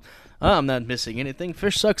I go, oh, I'm not missing anything.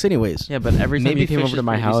 Fish sucks anyways. Yeah, but every time Maybe you came fish over to is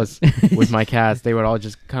my pretty house with my cats, they would all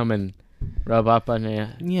just come and rub up on you.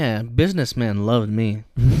 Yeah, businessman loved me.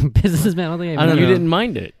 Businessman. I don't think I don't You know. didn't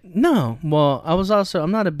mind it. No, well,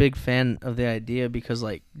 I'm not a big fan of the idea because,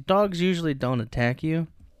 like, dogs usually don't attack you.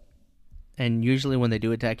 And usually when they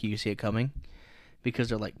do attack you, you see it coming. Because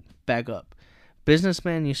they're like, back up.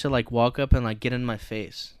 Businessman used to, like, walk up and, like, get in my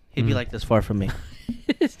face. He'd be, like, this far from me.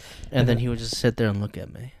 And then he would just sit there and look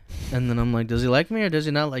at me. And then I'm like, does he like me or does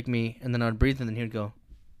he not like me? And then I'd breathe and then he would go.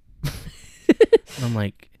 And I'm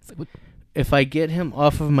like, if I get him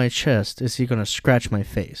off of my chest, is he going to scratch my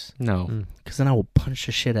face? No. Mm. Because then I will punch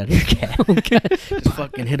the shit out of your cat. Just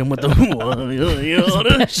fucking hit him with the...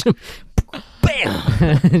 Bam!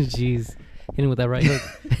 Jeez. Hit him with that right hook.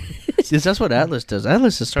 That's what Atlas does.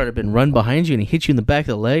 Atlas has started been run behind you and he hits you in the back of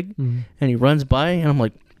the leg and he runs by and I'm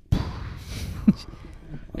like,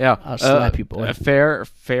 Yeah, I'll slap you, boy. A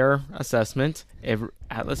fair assessment. If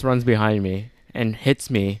Atlas runs behind me and hits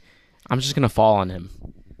me, I'm just gonna fall on him.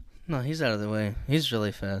 no, he's out of the way. He's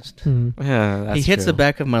really fast. Yeah, that's He hits the true.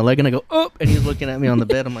 back of my leg and I go, oh, and he's looking at me on the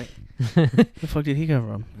bed. I'm like, where the fuck did he come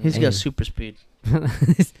from? He's Damn. got super speed.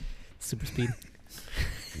 Super speed.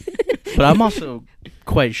 But I'm also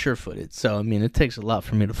quite sure-footed, so I mean, it takes a lot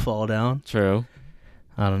for me to fall down. True.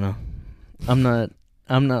 I don't know.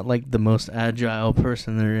 I'm not like the most agile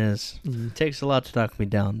person there is. It takes a lot to knock me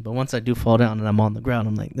down, but once I do fall down and I'm on the ground,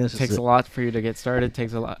 I'm like, this Takes is a it. lot for you to get started.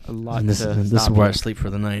 Takes a lot And this to is this is stop where I you. sleep for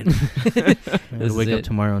the night. This I is wake up it.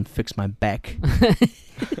 tomorrow and fix my back.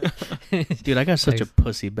 Dude, I got such a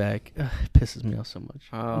pussy back. Ugh, it pisses me off so much.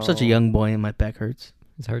 I'm such a Oh. young boy and my back hurts.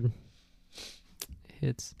 It's hard.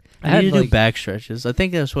 It's. I need to do back stretches. I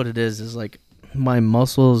think that's what it is like my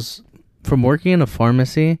muscles from working in a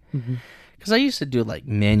pharmacy. Because I used to do like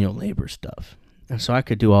manual labor stuff. And so I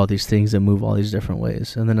could do all these things and move all these different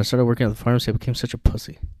ways. And then I started working at the pharmacy. I became such a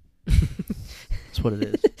pussy. That's what it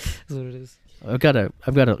is. That's what it is. I've got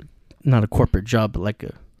a not a corporate job, but like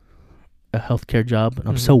a healthcare job. And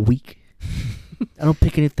I'm so weak. I don't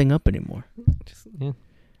pick anything up anymore. Just, yeah.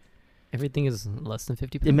 Everything is less than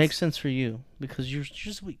 50 pounds. It makes sense for you because you're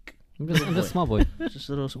just weak. I'm just a small boy. Just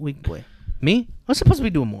a little weak boy. Me? I'm supposed to be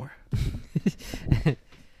doing more.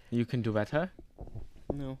 You can do better.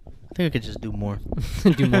 No. I think I could just do more.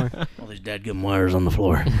 Do more. All these dadgum wires on the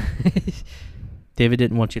floor. David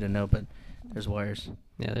didn't want you to know, but there's wires.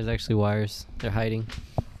 Yeah, there's actually wires. They're hiding.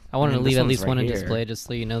 I wanted to Man, leave this at one's least right one on here. display just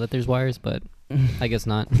so you know that there's wires, but I guess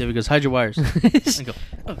not. David goes, hide your wires. I go,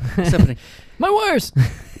 oh, what's happening? My wires!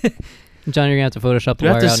 John, you're going to have to Photoshop the Do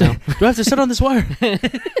I wire have out to now. do I have to sit on this wire?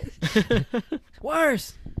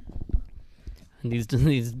 Wires! And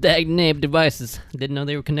these dag-nabbed devices. Didn't know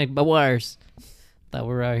they were connected by wires. Thought we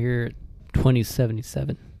were out here at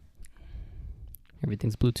 2077.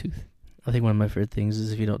 Everything's Bluetooth. I think one of my favorite things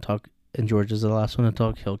is if you don't talk, and George is the last one to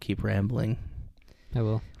talk, he'll keep rambling. I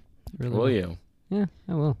will. I really Will you? Yeah,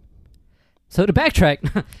 I will. So to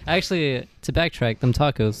backtrack, actually, to backtrack, them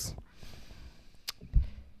tacos.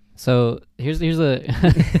 So here's because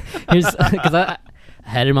I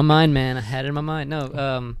had it in my mind, man. I had it in my mind.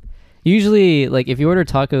 No, usually like if you order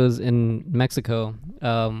tacos in Mexico,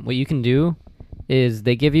 what you can do is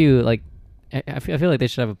they give you like I feel like they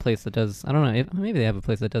should have a place that does. I don't know. Maybe they have a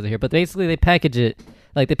place that does it here, but basically they package it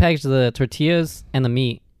like they package the tortillas and the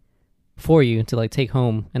meat for you to like take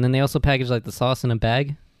home, and then they also package like the sauce in a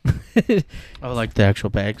bag. Oh, like the actual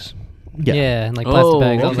bags? Yeah, and like plastic Oh,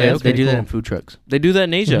 bags. I was okay, like, that's They pretty do that cool. in food trucks. They do that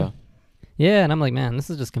in Asia. Yeah, and I'm like, man, this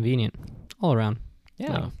is just convenient all around.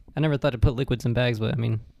 Yeah. Like, I never thought to put liquids in bags, but I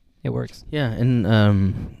mean, it works. Yeah,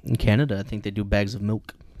 in Canada, I think they do bags of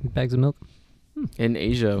milk. Bags of milk. In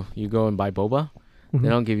Asia, you go and buy boba. Mhm. They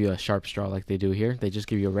don't give you a sharp straw like they do here. They just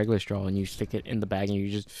give you a regular straw and you stick it in the bag and you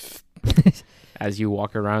just as you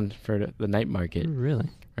walk around for the night market, Really?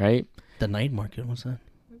 right? The night market, what's that?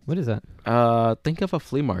 What is that? Think of a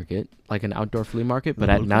flea market, like an outdoor flea market, but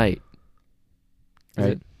Oh, at okay. night. Is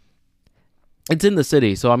Right? it- It's in the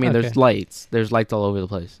city, so I mean, there's Okay. lights. There's lights all over the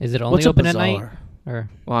place. Is it only What's a open at night? bazaar? Or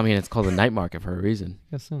Well, I mean, it's called a night market for a reason.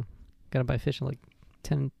 I guess so. Gotta buy fish at like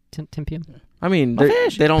 10 p.m. I mean, My they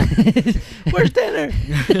fish! don't. Where's dinner?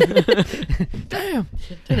 Damn.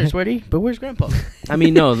 Dinner's ready, but where's Grandpa? I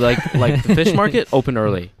mean, no, like the fish market open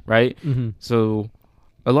early, right? Mm-hmm. So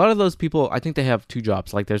a lot of those people, I think they have two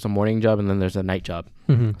jobs. Like there's a morning job and then there's a night job.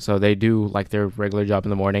 Mm-hmm. So they do like their regular job in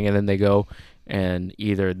the morning and then they go and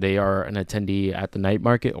either they are an attendee at the night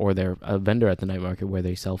market or they're a vendor at the night market where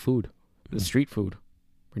they sell food, the street food,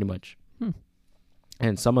 pretty much. Hmm.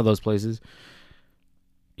 And some of those places,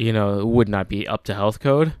 you know, would not be up to health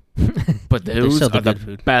code, but They those sell the are the good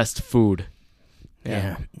food. best food.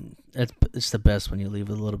 Yeah. It's the best when you leave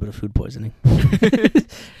with a little bit of food poisoning.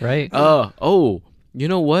 Right? Oh, you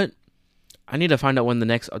know what? I need to find out when the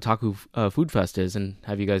next Otaku Food Fest is and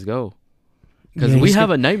have you guys go. Because Yeah, we he's have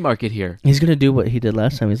go- a night market here. He's going to do what he did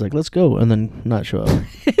last time. He's like, let's go, and then not show up.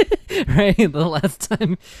 Right? The last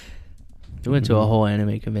time. We went to a whole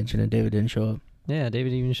anime convention, and David didn't show up. Yeah, David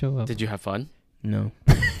didn't even show up. Did you have fun? No.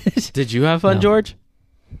 Did you have fun, No. George?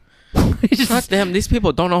 God damn, these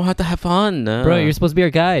people don't know how to have fun. Bro, you're supposed to be our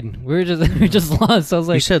guide. We were just lost. So I was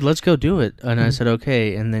You like, said, let's go do it. And I Mhm. said,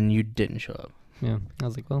 okay, and then you didn't show up. yeah. I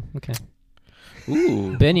was like, well, okay.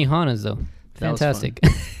 Ooh. Benihana's though, That was fantastic.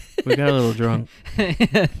 We got a little drunk.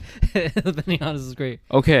 The Benihana's is great.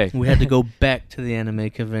 Okay. We had to go back to the anime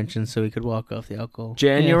convention so we could walk off the alcohol.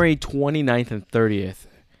 January 29th and 30th.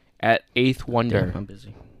 at Eighth Wonder. Damn, I'm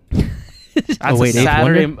busy. That's Oh, wait, a Eighth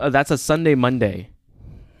Saturday. Wonder? That's a Sunday, Monday.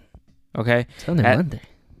 Okay. Sunday, At- Monday.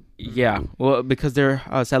 Yeah. Well, because they're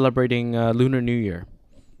celebrating Lunar New Year.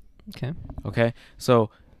 Okay. Okay.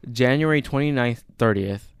 So January 29th,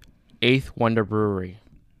 30th, Eighth Wonder Brewery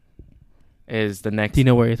is the next. Do you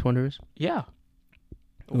know where Eighth Wonder is? Yeah.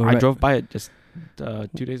 We're I right, drove by it just 2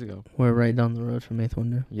 days ago. We're right down the road from Eighth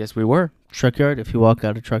Wonder. Yes, we were. Truck yard. If you walk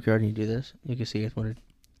out of truck yard and you do this, you can see Eighth Wonder.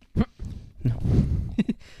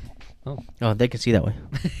 No. Oh, they can see that way.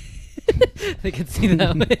 They can see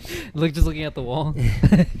that way. Look, just looking at the wall.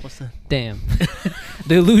 What's that? Damn.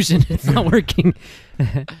 The illusion. It's not working.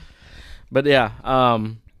 But yeah,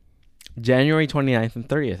 January 29th and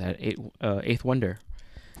 30th at Eighth Wonder.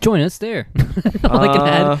 Join us there. All I can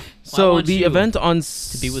add So want the you event on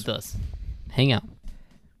to be with us. Hang out.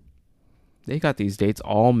 They got these dates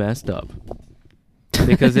all messed up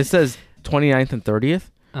because it says 29th and 30th,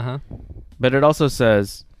 Uh-huh. but it also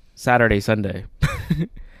says Saturday, Sunday.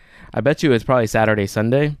 I bet you it's probably Saturday,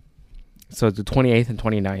 Sunday. So it's the 28th and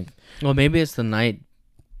 29th. Well, maybe it's the night,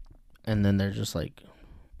 and then they're just like,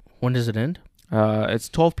 when does it end? It's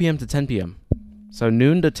 12 p.m. to 10 p.m. So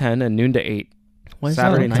noon to 10 and noon to 8. Why is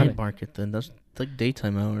Saturday that a and night Sunday. market then? That's like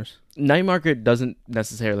daytime hours. Night market doesn't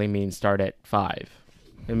necessarily mean start at 5.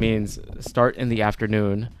 It means start in the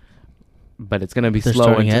afternoon, but it's going to be They're slow.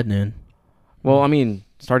 starting until- at noon. Well, I mean,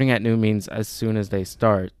 starting at noon means as soon as they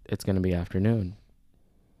start, it's going to be afternoon.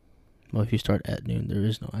 Well, if you start at noon, there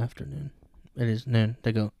is no afternoon. It is noon.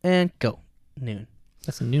 They go, and go. Noon.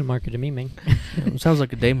 That's a new market to me, man. It sounds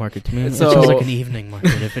like a day market to me. It So- sounds like an evening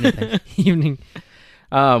market, if anything. Evening.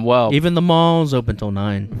 Well, Even the mall's open till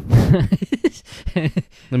 9.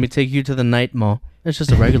 Let me take you to the night mall. It's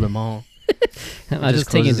just a regular mall. I just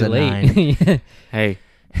just taking it closes at late. Yeah. hey,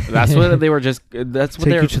 that's what they were just. That's what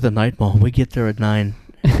Take they're. you to the night mall. We get there at 9,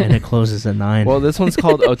 and it closes at 9. Well, this one's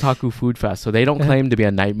called Otaku Food Fest, so they don't claim to be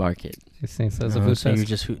a night market. These things says a Oh, food so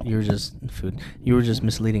fest. you were just food. You were just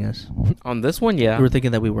misleading us. On this one, yeah, You were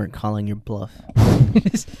thinking that we weren't calling your bluff.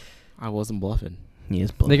 I wasn't bluffing. He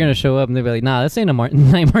is bluffing. They're gonna show up and they'll be like, "Nah, this ain't a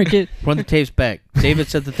night market." Run the tapes back. David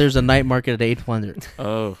said that there's a night market at 8th Wonder.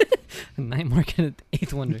 Oh, Night market at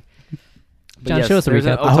Eighth Wonder. But John, yes, show us a there's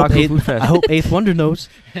an recap. I hope, Otaku eighth, Food Fest. I hope 8th Wonder knows.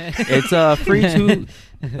 It's a free two.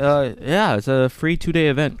 Yeah, it's a free 2-day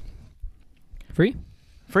event. Free?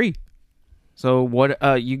 Free. So what?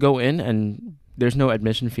 You go in and there's no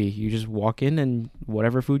admission fee. You just walk in and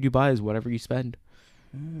whatever food you buy is whatever you spend.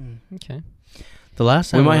 Okay. The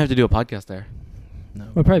last time We might have to do a podcast there. No,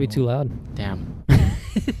 We'll probably be too loud. Damn.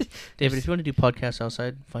 David, if you want to do podcasts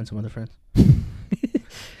outside, find some other friends.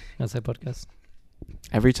 Outside podcast.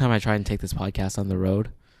 Every time I try and take this podcast on the road,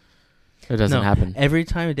 it doesn't No, happen. Every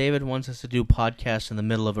time David wants us to do podcasts in the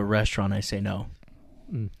middle of a restaurant, I say no.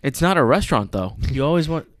 Mm. It's not a restaurant though. You always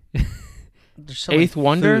want. They're selling Eighth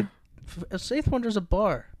Wonder? food. Eighth Wonder's a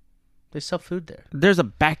bar. They sell food there. There's a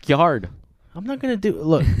backyard. I'm not gonna do.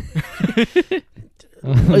 Look,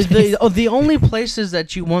 the only places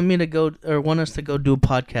that you want me to go or want us to go do a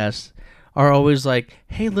podcast are always like,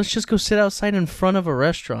 hey, let's just go sit outside in front of a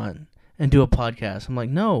restaurant and do a podcast. I'm like,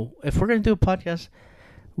 no. If we're gonna do a podcast,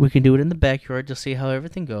 we can do it in the backyard to see how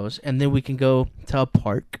everything goes, and then we can go to a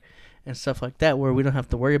park and stuff like that where we don't have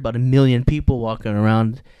to worry about a million people walking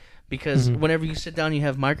around. Because whenever you sit down, you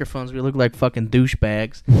have microphones. We look like fucking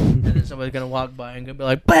douchebags, and then somebody's gonna walk by and gonna be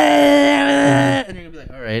like, "Bah!" and you're gonna be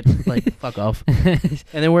like, "All right, like fuck off." And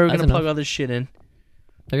then where are we That's gonna plug enough. all this shit in?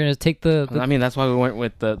 They're gonna take the I mean, that's why we went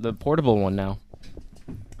with the portable one now.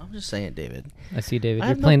 I'm just saying, David. I see, David. I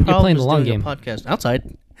You're have playing. no You're playing the problems long doing game. a podcast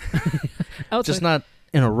outside, Outside. just not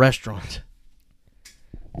in a restaurant.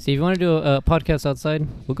 See, if you want to do a podcast outside,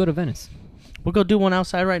 we'll go to Venice. We'll go do one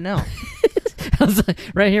outside right now. Outside,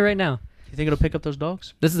 right here, right now. You think it'll pick up those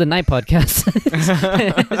dogs? This is a night podcast.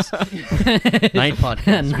 Night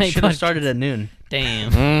podcast. We Night should have podcast. started at noon.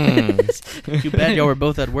 Damn. Too bad y'all were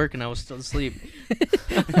both at work and I was still asleep.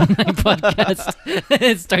 Night podcast.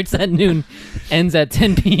 It starts at noon, ends at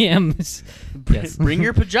 10 p.m. Yes. Bring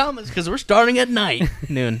your pajamas because we're starting at night.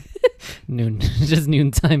 Noon. Noon. Just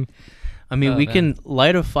noon time. I mean, Oh, we man. can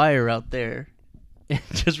light a fire out there and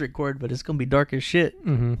just record, but it's gonna be dark as shit.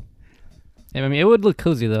 Mm-hmm. I mean, it would look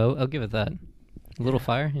cozy though. I'll give it that. A little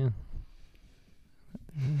fire, yeah.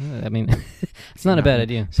 I mean, it's not a bad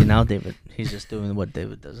idea. See, now David, he's just doing what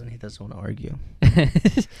David does, and he doesn't want to argue.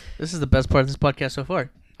 This is the best part of this podcast so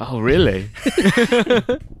far. Oh, really?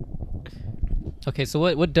 Okay, so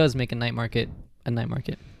what does make a night market a night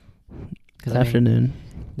market? 'Cause, I mean, Afternoon.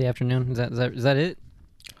 the afternoon, is that it?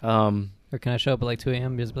 Or can I show up at like 2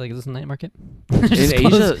 a.m. Just be like, is this a night market? In Just Asia,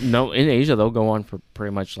 close. no. In Asia, they'll go on for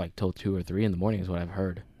pretty much like till 2 or 3 in the morning. Is what I've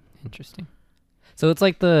heard. Interesting. So it's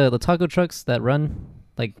like the taco trucks that run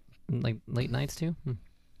like late nights too.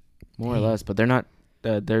 More or less, but they're not.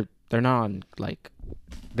 They're not on like.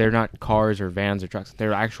 They're not cars or vans or trucks.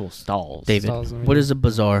 They're actual stalls. David, Stalls and what is a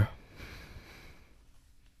bazaar?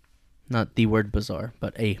 Not the word bazaar,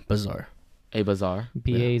 but a bazaar. A bazaar.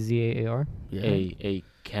 BAZAAR. Yeah. A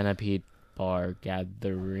canopied bar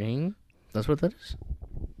gathering. That's what that is?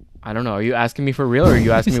 I don't know. Are you asking me for real, or are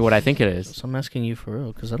you asking me what I think it is? So I'm asking you for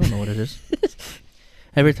real, because I don't know what it is.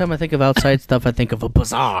 Every time I think of outside stuff, I think of a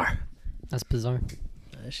bazaar. That's bizarre.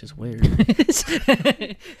 That's just weird. It's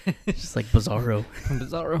just like Bizarro.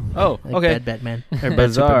 Bizarro. Oh, Like okay. Bad Batman. Or Bad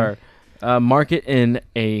Bazaar. Market in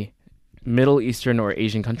a Middle Eastern or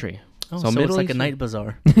Asian country. Superman. Oh, So so Middle it's like a Eastern- night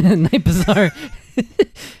bazaar. Night bazaar.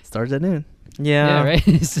 Starts at noon. Yeah, right.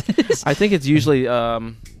 I think it's usually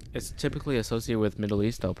it's typically associated with Middle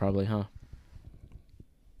East though, probably, huh?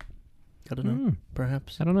 I don't know.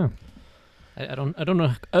 Perhaps. I don't know. I don't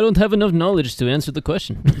know. I don't have enough knowledge to answer the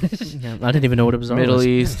question. Yeah, I didn't even know what a bazaar Middle was.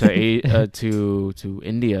 East to to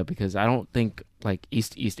India, because I don't think like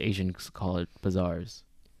East Asians call it bazaars.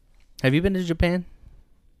 Have you been to Japan?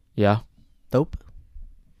 Yeah, Dope.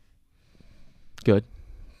 good,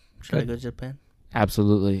 Should I Good. go to Japan?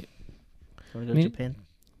 absolutely. Want to go Me- to Japan?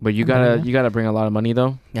 But you Okay. gotta bring a lot of money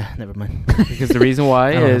though, Yeah, never mind. because the reason why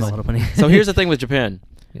I don't have is a lot of money. so here's the thing with Japan: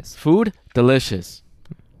 Yes. food delicious,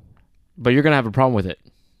 but you're gonna have a problem with it.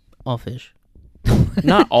 All fish.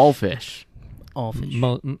 Not all fish. All fish.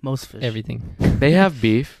 Most fish. Everything. They have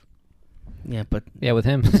beef. Yeah, but Yeah, with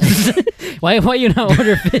him. why you not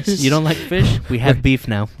order fish? you don't like fish? We have beef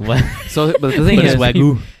now. What? So, but the thing But is, it's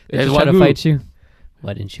wagyu. They're it's just trying to wagyu. fight you.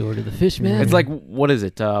 Why didn't you order the fish, man? It's like, what is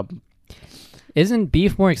it? Isn't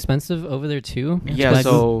beef more expensive over there too? Yeah. wagyu.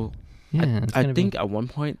 So Yeah, it's I gonna think be, at one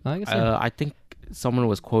point, I guess yeah. I think someone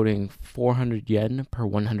was quoting 400 yen per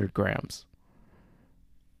 100 grams.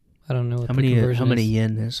 I don't know what How the many conversion is.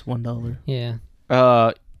 yen is $1? Yeah.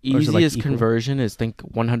 Or is it, like, Easiest equal? conversion is think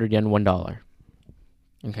 100 yen, $1.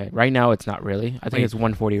 Okay. Right now it's not really. I think Wait, it's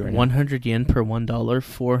 140 right now. 100 yen per $1,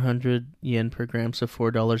 400 yen per gram, so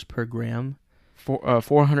 $4 per gram.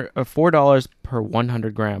 $4 per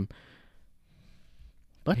 100 gram.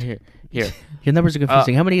 What? Here. Your numbers are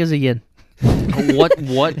confusing. How many is a yen? what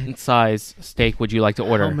size steak would you like to How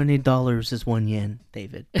order? many dollars is 1 yen,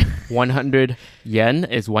 David? 100 yen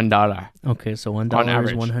is $1. Okay, so $1 is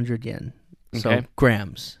average. 100 yen. So Okay.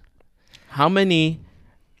 grams. How many?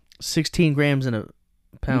 16 grams in a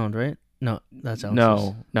pound, right? No, that's ounces.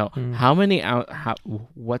 No. Mm. How many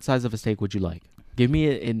what size of a steak would you like? Give me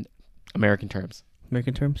it in American terms.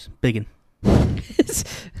 American terms? Biggin.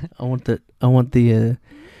 I want the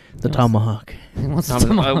tomahawk. What's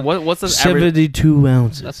the What's the average? 72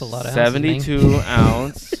 ounces. That's a lot of ounces, man. 72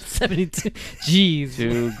 ounce 72. Jeez.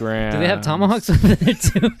 2 grams. Do they have tomahawks over there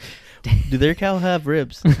too? Do their cow have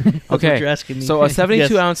ribs? That's what Okay, you're asking me. so a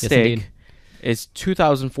 72 Yes. ounce Yes, steak indeed. is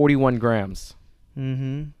 2,041 grams,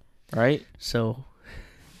 Mm-hmm. right? So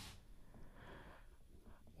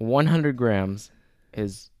 100 grams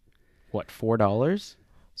is what, $4?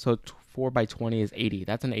 So 4 by 20 is 80.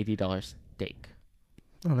 That's an $80 steak,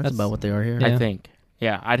 that's That's- about what they are here. Yeah. I think.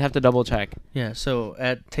 Yeah, I'd have to double check. Yeah, so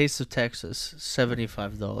at Taste of Texas,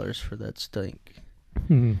 $75 for that steak.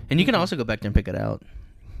 Hmm. And you can also go back there and pick it out.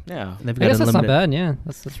 Yeah. And they've I got guess that's not unlimited- bad. Yeah,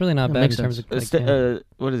 that's really not Yeah, bad in makes terms sense. of like, yeah.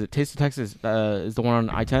 What is it? Taste of Texas is the one on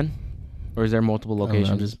I-10, or is there multiple I don't know,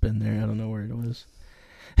 locations? I've just been there. I don't know where it was.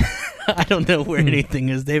 I don't know where anything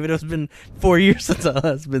is, David. It's been 4 years since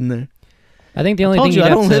I've been there. I think the only I told thing you I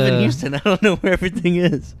have don't live in to- Houston. I don't know where everything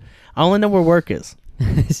is. I only know where work is.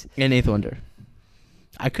 In Eighth Wonder.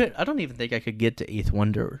 I don't even think I could get to Eighth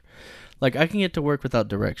Wonder. Like, I can get to work without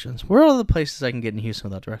directions. Where are all the places I can get in Houston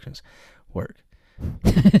without directions? Work.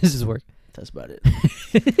 this is work. That's about it.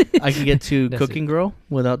 I can get to That's Cooking Grill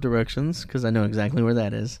without directions because I know exactly where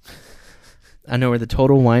that is. I know where the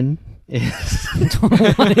Total Wine is.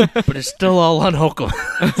 But it's still all on Holcomb.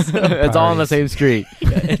 It's all on the same street.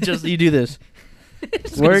 It's just, you do this.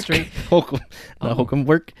 go Work, straight. Holcomb. Not Oh. Holcomb,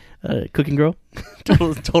 work, Cooking Grill,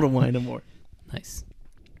 Total Wine and more. Nice.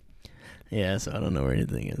 Yeah, so I don't know where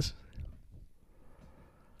anything is.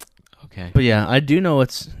 Okay. But yeah, I do know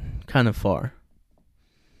it's kind of far.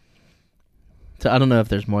 So I don't know if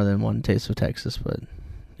there's more than one Taste of Texas, but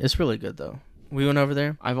it's really good though. We went over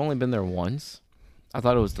there. I've only been there once. I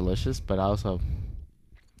thought it was delicious, but I also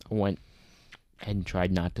went and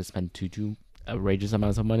tried not to spend too outrageous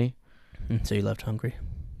amounts of money. So you left hungry.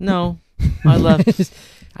 No. I left.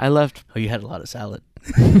 I left Oh, you had a lot of salad.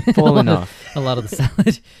 full enough. A lot of the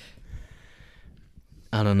salad.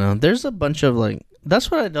 I don't know. There's a bunch of like.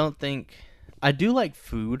 That's what I don't think. I do like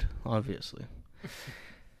food, obviously.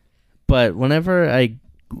 But whenever I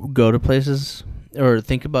go to places or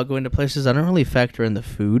think about going to places, I don't really factor in the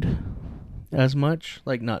food as much.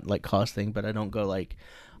 Like, not like cost thing, but I don't go like,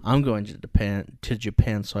 I'm going to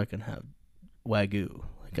Japan so I can have Wagyu.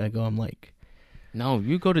 Like, I'm like, No,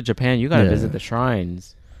 you go to Japan, you gotta Yeah. visit the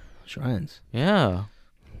shrines. shrines. Yeah.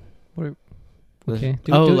 Okay.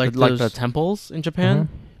 Oh, Do- like the those- temples in Japan, Uh-huh.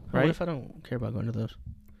 right? What if I don't care about going to those?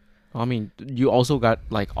 I mean, you also got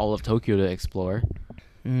like all of Tokyo to explore,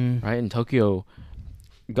 right? In Tokyo,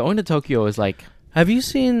 going to Tokyo is like, Have you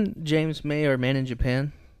seen James May or Man in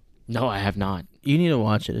Japan? no, I have not. You need to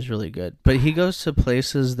watch it. It's really good. But he goes to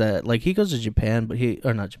places that, like, he goes to Japan, but he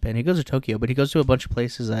goes to Tokyo, but he goes to a bunch of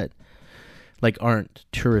places that, like, aren't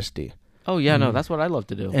touristy. Oh yeah, no, Mm. that's what I love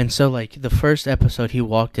to do. And so, like, the first episode, he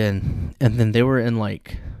walked in, and then they were in,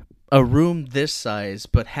 like, a room this size,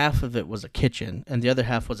 but half of it was a kitchen, and the other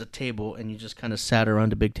half was a table, and you just kind of sat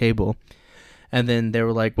around a big table. And then they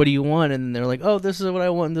were like, what do you want? And they were like, oh, this is what I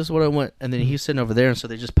want, this is what I want. And then he's sitting over there, and so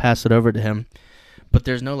they just pass it over to him. But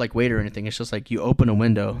there's no, like, wait or anything. It's just, like, you open a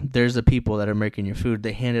window. There's the people that are making your food.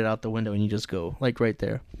 They hand it out the window, and you just go, like, right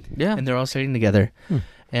there. yeah. And they're all sitting together. Hmm.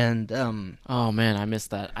 And Oh man, I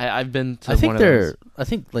missed that. I've been to I think one of they're, those. I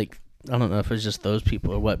think, like, I don't know if it's just those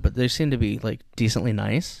people or what, but they seem to be, like, decently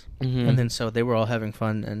nice. Mhm. And then so they were all having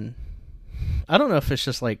fun. And I don't know if it's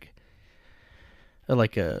just, like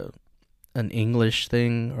an English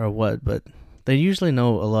thing or what, but they usually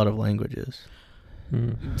know a lot of languages.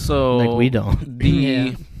 Mm. So Like, we don't. The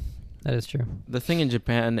Yeah. That is true. the thing in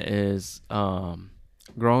Japan is,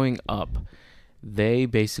 growing up, they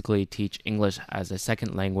basically teach English as a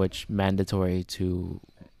second language, mandatory to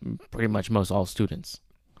pretty much most all students.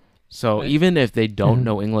 So Right. even if they don't Mhm.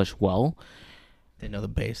 know English well, They know the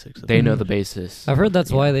basics. Of they it. know the basis. I've heard that's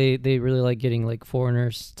Yeah. why they really like getting like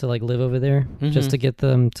foreigners to like live over there, just Mhm. to get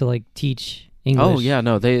them to like teach English. Oh yeah,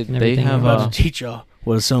 no, they and everything have I'm like about to teach y'all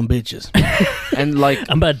what a son bitch is. and like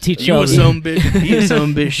I'm about to teach You y'all. a son bitch. He a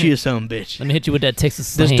son bitch. She a son bitch. Let me hit you with that Texas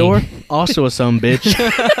slang. This door, also a son bitch.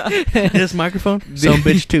 This microphone, son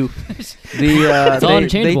bitch too. It's all they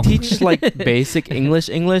interchangeable. teach like basic English,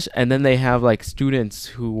 and then they have like students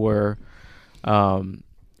who were,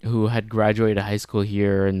 who had graduated high school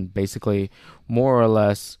here and basically more or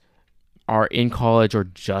less are in college or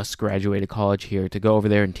just graduated college here to go over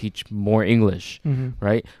there and teach more English, Mhm.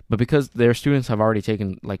 right? But because their students have already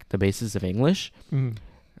taken like the basis of English, Mhm.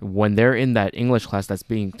 when they're in that English class that's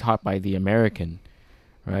being taught by the American,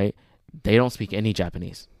 right? They don't speak any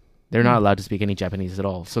Japanese. They're not allowed to speak any Japanese at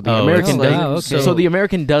all. So the Oh, American it's doesn't. like- okay. So the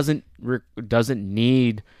American doesn't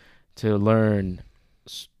need to learn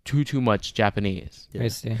too much Japanese. Yeah. I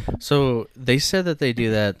see. So they said that they do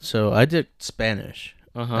that. So I did Spanish.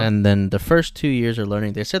 Uh-huh. And then the first 2 years are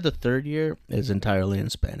learning. They said the third year is entirely in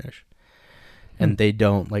Spanish. And they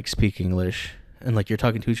don't, like, speak English. And, like, you're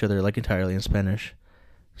talking to each other, like, entirely in Spanish.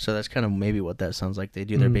 So that's kind of maybe what that sounds like. They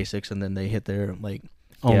do their Mm. basics, and then they hit their, like,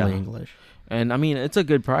 only Yeah. English. And I mean, it's a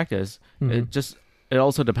good practice. Mhm. It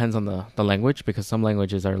also depends on the language, because some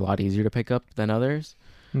languages are a lot easier to pick up than others.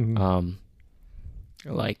 Mhm.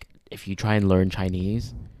 Like if you try and learn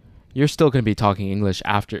Chinese, you're still going to be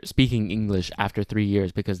speaking English after 3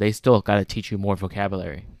 years, because they still got to teach you more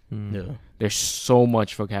vocabulary. Mhm. Yeah. There's so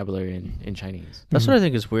much vocabulary in Chinese. That's Mhm. what I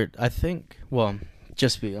think is weird. I think, well,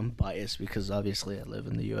 I'm biased because obviously I live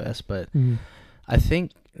in the U.S., but Mhm. I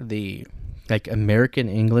think the, like, American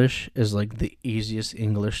English is, like, the easiest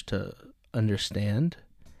English to understand.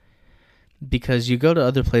 Because you go to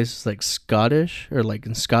other places like Scottish or, like,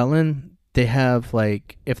 in Scotland, they have,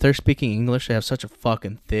 like, if they're speaking English, they have such a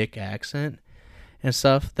fucking thick accent and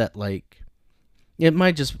stuff that, like, it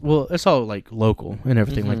might just, well, it's all, like, local and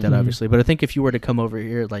everything like that, Mhm. obviously. But I think if you were to come over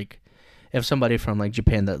here, like, if somebody from, like,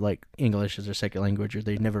 Japan that, like, English is their second language, or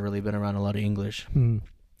they've never really been around a lot of English, Mhm.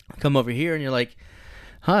 come over here and you're like,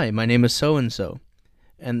 hi, my name is so-and-so.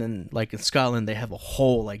 And then, like, in Scotland, they have a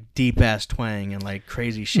whole, like, deep-ass twang and, like,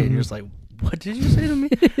 crazy shit. And you're just like, what did you say to me?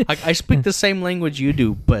 I speak the same language you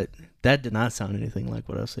do, but that did not sound anything like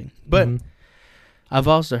what I was saying. But Mhm. I've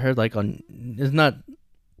also heard, like,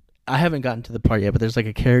 I haven't gotten to the part yet, but there's, like,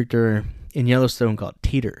 a character in Yellowstone called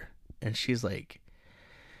Teeter. And she's, like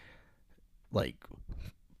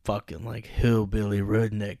fucking, like, hillbilly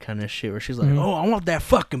redneck kind of shit, where she's like, Mhm. oh, I want that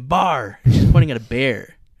fucking bar. And she's pointing at a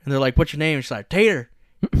bear. And they're like, what's your name? And she's like, Tater.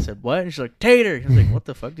 I said, what? And she's like, tater. I was like, what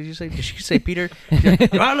the fuck did you say? Did she say Peter? She's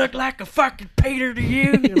like, do I look like a fucking Peter to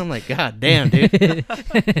you? And I'm like, God damn, dude.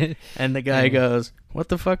 And the guy goes, what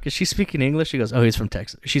the fuck? Is she speaking English? She goes, oh, he's from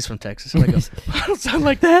Texas. She's from Texas. And I go, I don't sound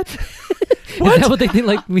like that. What? Is that what they think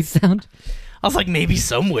like we sound? I was like, maybe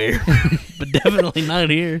somewhere, but definitely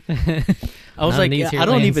not here. I was Not in like, these yeah, here I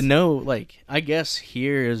don't lands. even know. Like, I guess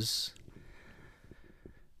here is,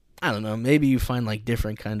 I don't know. Maybe you find like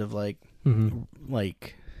different kind of like,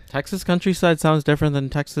 like, Texas countryside sounds different than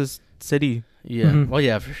Texas city. yeah. Mhm. Well,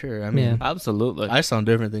 yeah, for sure. I mean, Yeah. Absolutely. I sound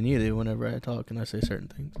different than you do whenever I talk and I say certain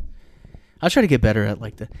things. I try to get better at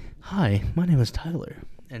like the, hi, my name is Tyler,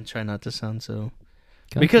 and try not to sound so.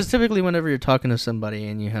 Because typically, whenever you're talking to somebody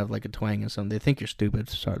and you have like a twang or something, they think you're stupid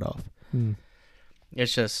to start off. Mm.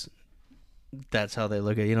 It's just that's how they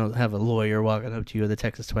look at it. You don't have a lawyer walking up to you with a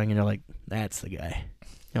Texas twang and you're like, that's the guy.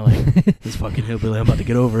 You're like, this fucking hillbilly, I'm about to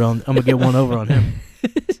get over on. I'm gonna get one over on him.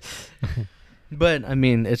 But I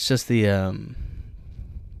mean, it's just the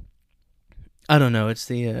I don't know. It's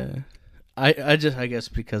the I guess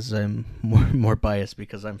because I'm more biased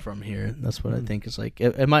because I'm from here. That's what I think is like.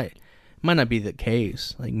 It might not be the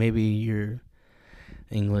case. Like maybe your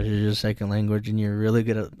English is your second language and you're really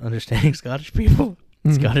good at understanding Scottish people.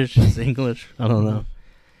 Scottish is English. I don't know.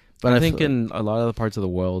 But I think feel in a lot of the parts of the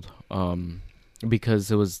world,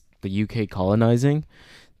 because it was the UK colonizing,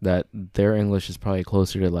 that their English is probably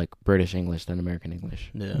closer to like British English than American English.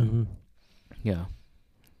 yeah. Mhm. Yeah.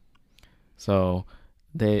 So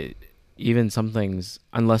they even some things,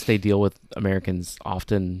 unless they deal with Americans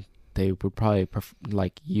often, they would probably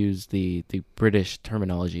like use the British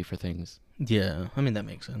terminology for things. Yeah, I mean that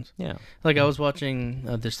makes sense. Yeah. Like I was watching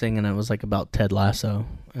this thing and it was like about Ted Lasso,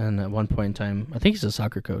 and at one point in time, I think he's a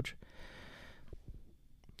soccer coach.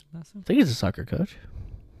 I think he's a soccer coach.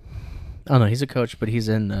 Oh no, he's a coach, but he's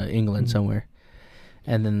in England somewhere.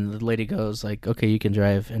 And then the lady goes like, "Okay, you can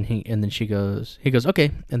drive," and then he goes, "Okay,"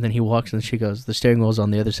 and then he walks and she goes, "The steering wheel's on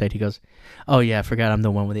the other side." He goes, "Oh yeah, I forgot I'm the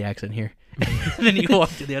one with the accent here." And then he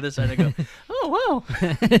walked to the other side. I go, "Oh wow,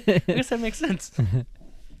 I guess that makes sense."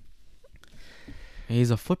 He's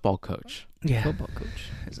a football coach. Yeah, Football coach.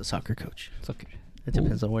 he's a soccer coach. Soccer. It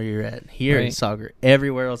depends on where you're at. Here Right. it's soccer.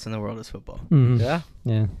 Everywhere else in the world is football. Mhm. Yeah.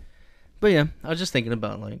 Yeah. But yeah, I was just thinking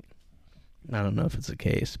about like, I don't know if it's the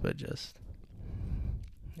case, but just,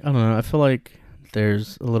 I don't know. I feel like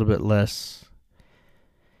there's a little bit less,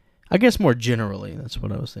 I guess more generally, that's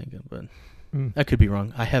what I was thinking, but I could be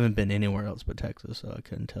wrong. I haven't been anywhere else but Texas, so I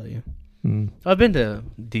couldn't tell you. I've been to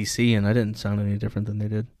D.C. and I didn't sound any different than they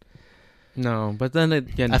did. No, but then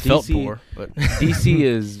again, I DC, felt poor, but DC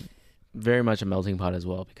is very much a melting pot as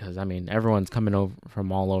well, because I mean everyone's coming over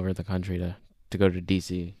from all over the country to go to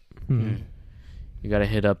DC. Mhm. You got to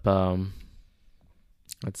hit up.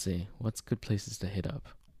 Let's see, what's good places to hit up.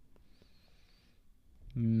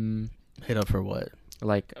 Hit up for what?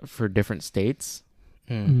 Like for different states,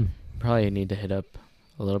 Mhm. probably need to hit up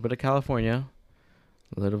a little bit of California,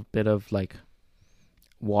 a little bit of like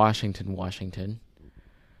Washington.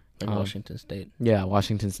 Like Washington State. Yeah,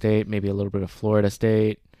 Washington State, maybe a little bit of Florida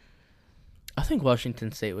State. I think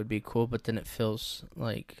Washington State would be cool, but then it feels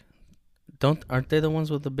like, aren't they the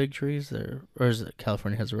ones with the big trees there, or is it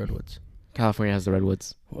California has the redwoods? California has the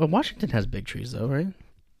redwoods. Well, Washington has big trees though, right?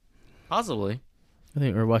 Possibly. I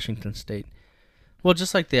think, or Washington State. Well,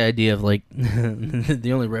 just like the idea of like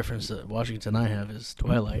the only reference to Washington I have is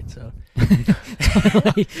Twilight, so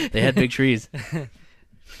they had big trees.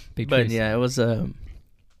 Big But trees. yeah, it was.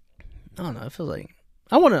 I don't know. It feels like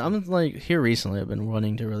I'm like here recently. I've been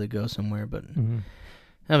wanting to really go somewhere, but Mhm.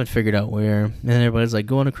 I haven't figured out where. And then everybody's like,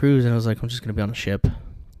 go on a cruise, and I was like, I'm just gonna be on a ship.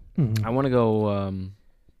 Mhm. I want to go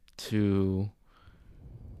to,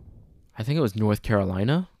 I think it was North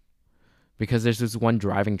Carolina, because there's this one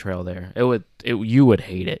driving trail there. You would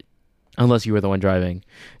hate it unless you were the one driving.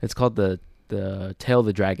 It's called the Tail of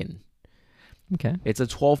the Dragon. Okay. It's a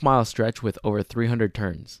 12-mile stretch with over 300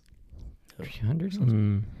 turns. 300.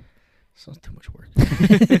 Sounds too much work.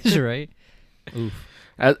 Right. Oof.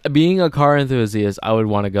 Being a car enthusiast, I would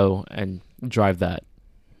want to go and drive that.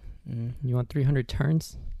 You want 300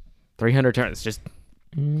 turns? 300 turns, just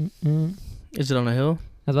Is it on a hill?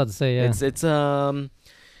 I was about to say, yeah. it's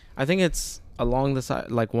I think it's along the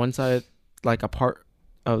side, like one side, like a part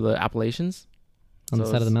of the Appalachians. on the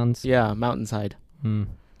So side of the it's- mountains. Yeah, mountainside. Mm.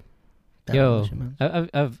 That Yo, much amount.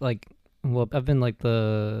 I've like, well, I've been like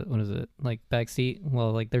what is it? Like back seat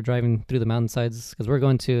while like they're driving through the mountainsides because we're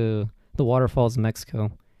going to the waterfalls in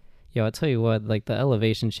Mexico. Yo, I tell you what, like the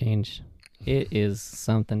elevation change. It is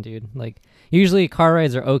something, dude. Like usually car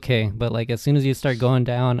rides are okay, but like as soon as you start going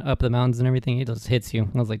down up the mountains and everything, it just hits you.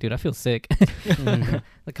 I was like, dude, I feel sick.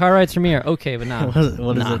 The car rides for me are okay, but nah.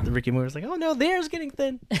 What is Nah. it? Ricky Moore's like, oh no, the air's getting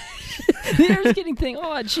thin. The air's getting thing. Oh,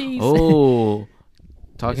 jeez. Oh,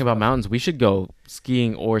 talking about mountains, we should go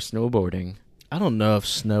skiing or snowboarding. I don't know if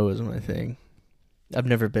snow is my thing. I've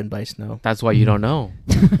never been by snow. That's why you don't know.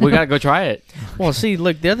 We gotta go try it. Well, see,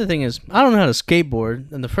 look, the other thing is, I don't know how to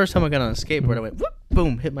skateboard. And the first time I got on a skateboard, I went, whoop,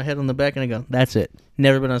 boom, hit my head on the back, and I go, that's it.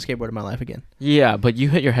 Never been on a skateboard in my life again. Yeah, but you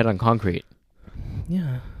hit your head on concrete.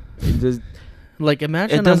 Yeah. It, Like,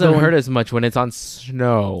 imagine doesn't I'm going, hurt as much when it's on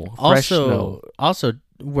snow. Fresh snow. Also,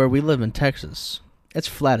 where we live in Texas, it's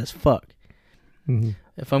flat as fuck. Mhm.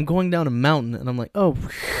 If I'm going down a mountain and I'm like, oh,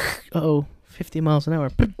 50 miles an hour,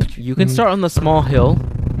 You can start on the small hill.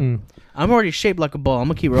 Mm. I'm already shaped like a ball. I'm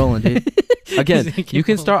gonna keep rolling, dude. Again, you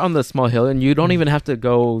can start on the small hill, and you don't even have to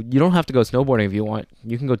go. You don't have to go snowboarding if you want.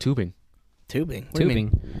 You can go tubing. Tubing. What do you mean?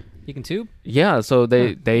 Tubing. You can tube? Yeah, so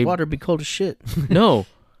they Water be cold as shit. no,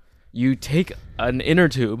 you take an inner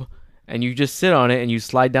tube, and you just sit on it, and you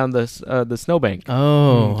slide down the snowbank.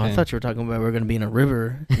 Oh, I Okay. thought you were talking about we're gonna be in a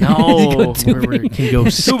river. No, Where we can go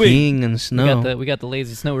skiing and snow. We got the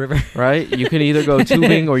lazy snow river. right? You can either go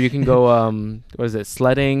tubing or you can go what is it,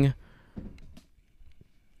 sledding.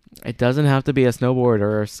 It doesn't have to be a snowboard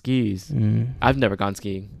or skis. Mm. I've never gone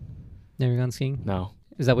skiing. Never gone skiing? No.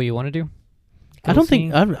 Is that what you want to do? I Go don't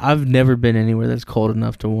think skiing? I've never been anywhere that's cold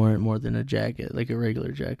enough to warrant more than a jacket, like a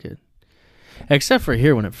regular jacket. Except for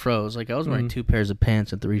here when it froze. Like I was wearing 2 pairs of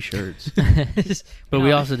pants and 3 shirts. But we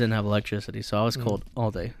No. also didn't have electricity, so I was cold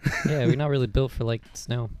all day. Yeah, we're not really built for like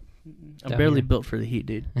snow. I'm Down barely here. built for the heat,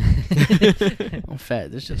 dude. I'm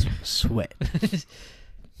fat. This just sweat.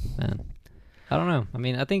 Man, I don't know. I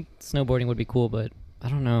mean, I think snowboarding would be cool, but I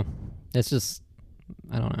don't know. It's just,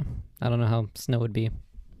 I don't know. I don't know how snow would be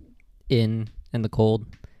in the cold.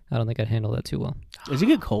 I don't think I'd handle that too well. Does it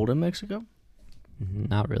get cold in Mexico?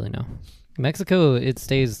 Not really, no. Mexico, it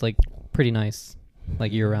stays like pretty nice,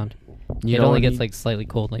 like year round. You It know only what gets you- like slightly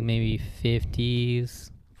cold, like maybe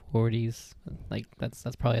 50s, 40s. Like that's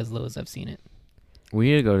probably as low as I've seen it. we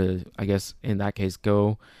need to go to, I guess in that case,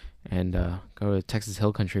 go to Texas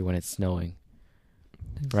Hill Country when it's snowing.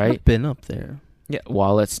 Right? I've been up there. Yeah,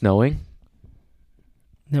 while it's snowing.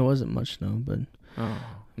 There wasn't much snow, but Oh.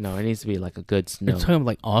 No, it needs to be like a good snow. you're talking about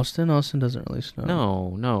like Austin. Austin doesn't really snow.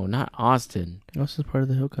 No, not Austin. Austin's part of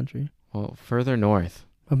the hill country. Well, further north.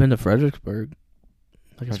 I've been to Fredericksburg.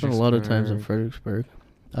 Like I spent a lot of times in Fredericksburg.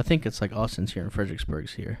 I think it's like Austin's here and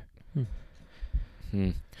Fredericksburg's here.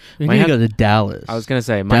 Hmm. We Might need to have- go to Dallas. I was gonna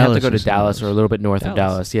say might have to Dallas go to is Dallas nice. or a little bit north of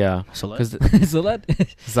Dallas. Dallas. Yeah, So because So that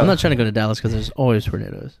I'm not trying to go to Dallas because there's always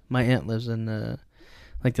tornadoes. My aunt lives in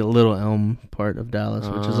like the Little Elm part of Dallas,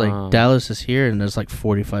 which is Oh. like Dallas is here and there's like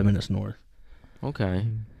 45 minutes north. Okay.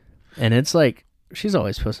 And it's like she's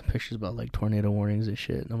always posting pictures about like tornado warnings and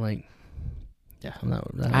shit. And I'm like, yeah, I'm not.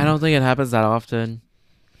 I don't think it happens that often.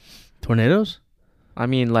 Tornadoes? I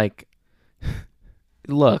mean, like,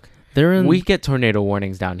 look, They're in. we get tornado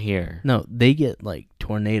warnings down here. No, they get like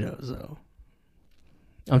tornadoes though.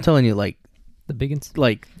 I'm telling you, like the biggins.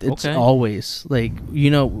 it's Okay. always like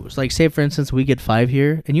it's like say for instance we get 5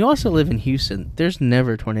 here, and you also live in Houston. There's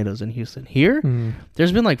never tornadoes in Houston. Here, Mm.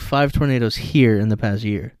 there's been like 5 tornadoes here in the past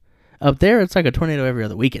year. Up there, it's like a tornado every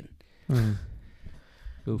other weekend. Mm.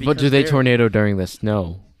 But Because do they they're- tornado during the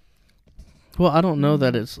snow? Well, I don't know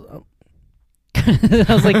that it's. I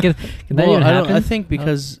was like, can that Well, even I happen? think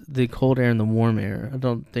because the cold air and the warm air, I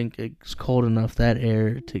don't think it's cold enough that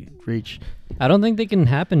air to reach I don't think they can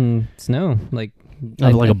happen snow like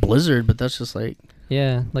like a blizzard. But that's just like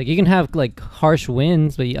yeah, like you can have like harsh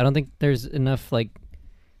winds, but I don't think there's enough like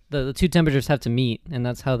the two temperatures have to meet, and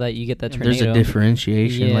that's how that you get that tornado. there's a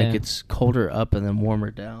differentiation. Like Yeah. it's colder up and then warmer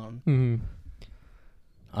down. Mhm.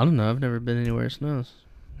 I don't know. I've never been anywhere it snows.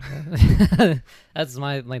 That's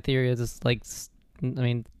my theory. Is just like, I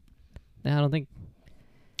mean, I don't think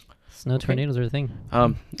snow Okay. tornadoes are a thing.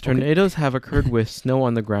 Tornadoes have occurred with snow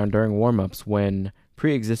on the ground during warm-ups when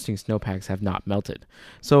pre-existing snowpacks have not melted.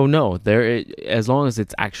 So no, as long as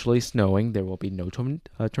it's actually snowing, there will be no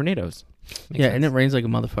tornadoes. Makes yeah, and it sense. rains like a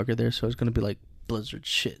motherfucker there, so it's gonna be like blizzard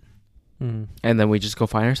shit Mhm. And then we just go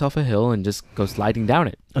find ourselves a hill and just go sliding down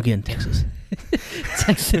it. again. Texas.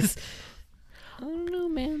 Texas. I don't know,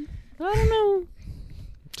 man. I don't know.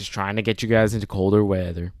 Just trying to get you guys into colder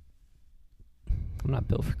weather. I'm not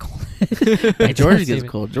built for cold. Hey, George gets Even-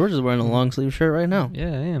 cold. George is wearing a long sleeve shirt right now.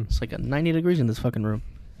 Yeah, I am. It's like 90 degrees in this fucking room.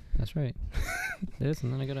 That's right. This,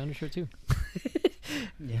 and then I got an undershirt too.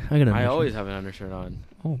 Yeah, I got. I always have an undershirt on.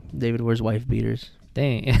 David wears wife beaters.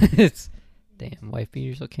 Dang, it's Damn, wife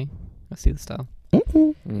beaters. Okay, I see the style.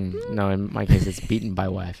 No, in my case, it's beaten by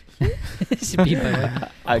wife. She beat by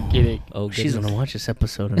wife. I'm kidding. Oh, She's goodness. gonna watch this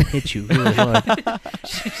episode and hit you really hard.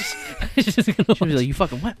 She's just gonna She'll be like, "You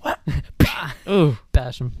fucking what?" oh,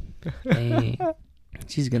 bash him. Dang.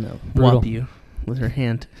 She's gonna Brutal. whop you with her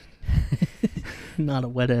hand. Not a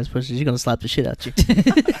wet ass pussy. She's gonna slap the shit out you.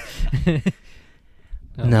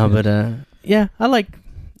 Oh, No, man. but yeah,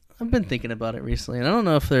 I've been thinking about it recently, and I don't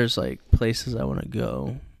know if there's like places I want to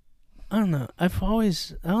go. I don't know. I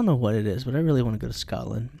don't know what it is, but I really want to go to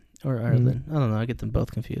Scotland or Ireland. I don't know. I get them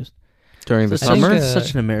both confused. During the It's summer?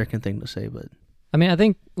 such an American thing to say, but I mean, I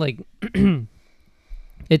think like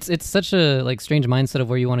it's such a like strange mindset of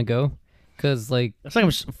where you want to go, because like it's like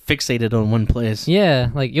I'm just fixated on one place. yeah,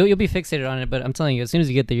 like you'll be fixated on it, but I'm telling you, as soon as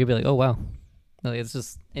you get there, you'll be like, oh wow, like it's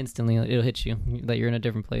just instantly it'll hit you that you're in a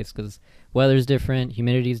different place because weather's different,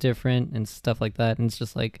 humidity's different, and stuff like that, and it's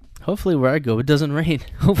just like Hopefully, where I go, it doesn't rain.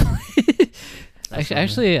 hopefully.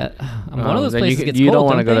 Actually, I'm one of those then places gets you cold. don't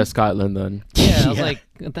want to go they? to Scotland then. Yeah, I was Yeah. like,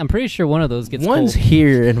 I'm pretty sure one of those gets One's cold.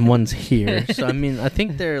 here and one's here. So I mean, I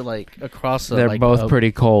think they're like across. They're like, both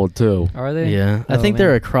pretty cold too. Are they? Yeah, I Oh, think man.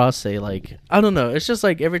 they're across a like. I don't know. It's just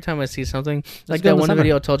like every time I see something, like go that in the one summer.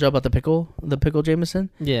 video I told you about the pickle Jameson.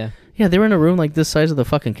 Yeah. Yeah, they were in a room like this size of the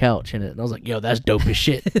fucking couch in it, and I was like, "Yo, that's dope as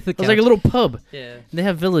shit." It The was like a couch. little pub. Yeah. They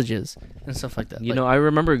have villages and stuff like that. You Like, know, I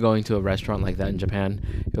remember going to a restaurant like that in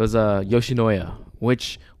Japan. It was Yoshinoya,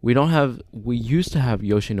 which we don't have. We used to have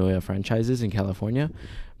Yoshinoya franchises in California,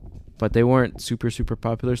 but they weren't super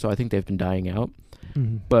popular. So I think they've been dying out.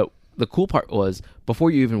 Mm-hmm. But the cool part was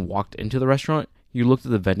before you even walked into the restaurant, you looked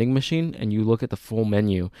at the vending machine and you look at the full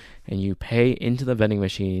menu and you pay into the vending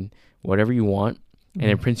machine whatever you want, and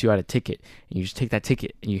it prints you out a ticket, and you just take that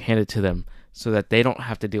ticket and you hand it to them so that they don't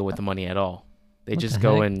have to deal with the money at all. They What just the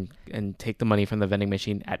go heck? and take the money from the vending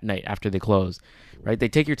machine at night after they close, right? They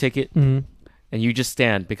take your ticket Mm-hmm. and you just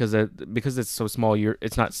stand because it's so small.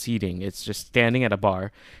 It's not seating. It's just standing at a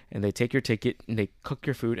bar, and they take your ticket and they cook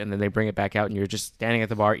your food and then they bring it back out, and you're just standing at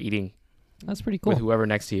the bar eating That's pretty cool. with whoever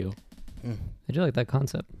next to you. I do like that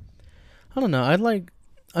concept. I don't know.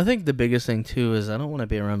 I think the biggest thing too is I don't want to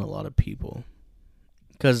be around a lot of people.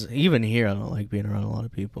 Because even here, I don't like being around a lot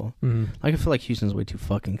of people. Mm-hmm. Like, I feel like Houston's way too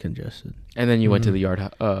fucking congested. And then you went to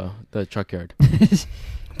Mhm. the the truck yard.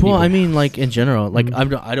 Well, I mean, like in general, like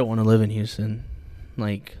Mhm. I don't want to live in Houston.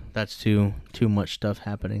 Like that's too much stuff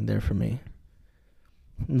happening there for me.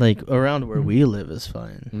 Like around where Mhm. we live is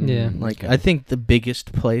fine. Yeah. Like I think the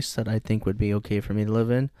biggest place that I think would be okay for me to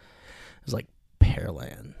live in is like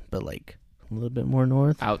Pearland, but like a little bit more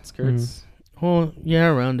north. Outskirts. Well, yeah,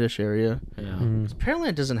 around this area. Yeah. Mm-hmm.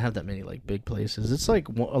 Pearland doesn't have that many like big places. It's like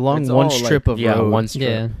along It's one all, strip like, of yeah, road. one strip.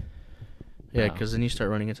 Yeah. Yeah, Yeah. because then you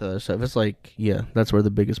start running into the other stuff. It's like, yeah, that's where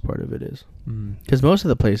the biggest part of it is. Mm-hmm. Because most of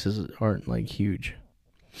the places aren't like huge.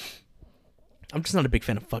 I'm just not a big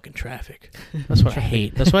fan of fucking traffic. That's what I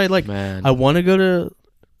hate. That's why Man. I want to go to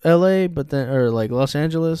L.A. but then or like Los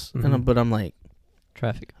Angeles, Mhm. but I'm like,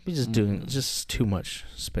 Traffic. I'm just doing just too much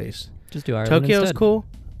space. Just do Ireland Tokyo's instead. cool.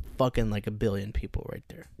 Fucking like 1 billion people right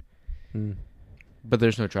there. Mm. But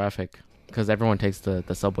there's no traffic because everyone takes the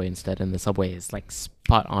subway instead, and the subway is like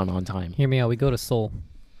spot on time. Hear me out. We go to Seoul,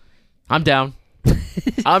 I'm down.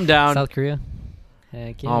 I'm down. South Korea.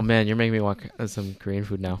 Heck yeah. Oh man, you're making me want some Korean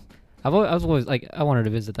food now. I was always like, I wanted to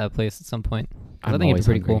visit that place at some point. 'Cause I I'm think it'd be always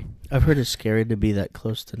pretty hungry. cool. I've heard it's scary to be that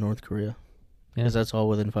close to North Korea. Yeah. Because that's all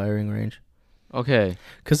within firing range. Okay.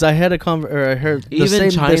 Because I had I heard the Even same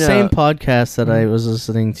China- podcast that I Mhm. was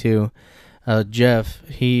listening to. Jeff,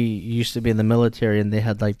 he used to be in the military, and they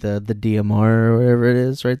had like the DMR or whatever it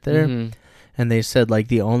is right there, Mhm. and they said like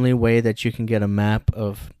the only way that you can get a map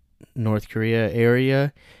of North Korea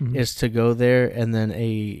area Mhm. is to go there, and then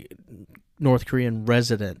a North Korean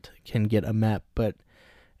resident can get a map, but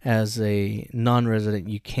as a non-resident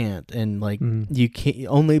you can't, and like Mhm. you can't.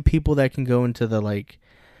 Only people that can go into the like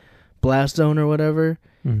blast zone or whatever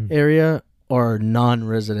Mhm. area are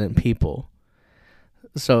non-resident people.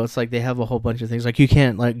 So it's like they have a whole bunch of things. Like you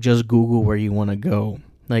can't like just Google where you want to go.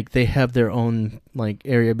 Like they have their own like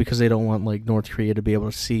area because they don't want like North Korea to be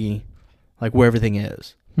able to see like where everything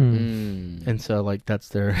is. Mhm. Mm. And so like that's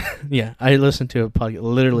their yeah. I listened to a podcast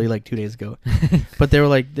literally like 2 days ago, but they were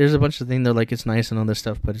like, there's a bunch of things. They're like, it's nice and all this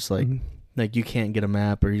stuff, but it's like Mhm. like you can't get a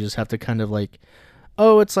map, or you just have to kind of like,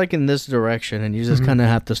 oh, it's like in this direction, and you just Mhm. kind of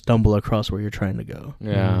have to stumble across where you're trying to go.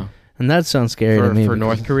 Yeah. And that sounds scary to me. For because-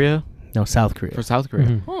 North Korea? No, South Korea. For South Korea?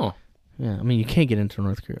 Mhm. Oh. Yeah, I mean you can't get into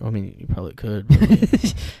North Korea. I mean you probably could. But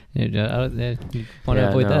like, Yeah, you want to Yeah,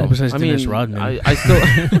 avoid no. that. Besides I Dennis mean, Rodman.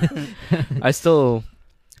 I still,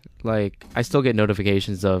 I still get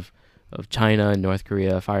notifications of of China and North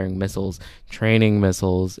Korea firing missiles, training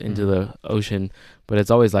missiles into the ocean, but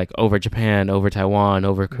it's always like over Japan, over Taiwan,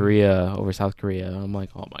 over Korea, over South Korea. I'm like,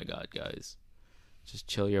 oh my god, guys, just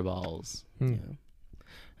chill your balls. Yeah. And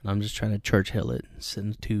I'm just trying to Churchill it, sit in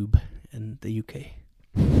the tube in the UK.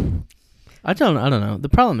 I don't know. The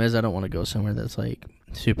problem is I don't want to go somewhere that's like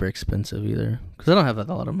super expensive either, because I don't have a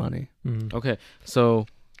lot of money. Okay, so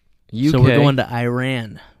UK. So we're going to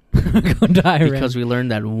Iran. Going to Iran. Because we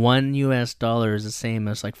learned that $1 is the same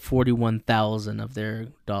as like 41,000 of their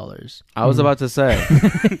dollars. I was about to say,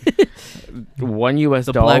 $1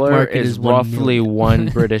 The black dollar market is is 1 roughly million. 1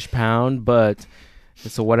 British pound, but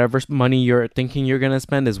so whatever money you're thinking you're gonna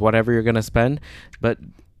spend is whatever you're gonna spend. But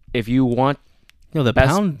if you want, No, the Best-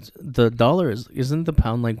 pound, the dollar isn't the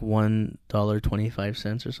pound like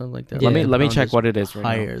 $1.25 or something like that? Yeah. let me Pound check is what it is right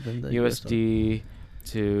higher than the now. US dollar. USD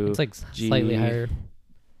to It's like slightly higher.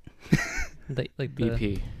 Like the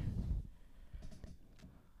BP.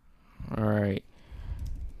 All right,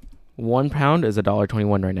 1 pound is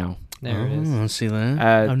 $1.21 right now. there it is. Oh, see that?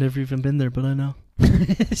 Uh, I've never even been there, but I know.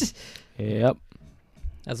 Yep.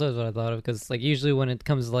 That's always what I thought of, because like usually when it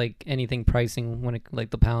comes to, like anything pricing, when it like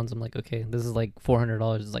the pounds, I'm like, okay, this is like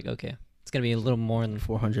 $400. It's like, okay, it's gonna be a little more than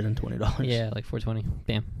 $420. yeah, like 420.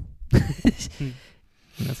 Bam.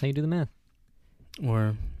 And that's how you do the math.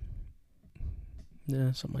 Or,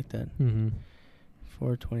 yeah, something like that. Mm-hmm.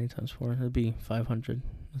 420 times 4, that'd be 500.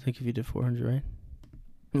 I think if you did 400, right?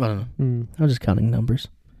 I don't know. Mm. I was just counting numbers.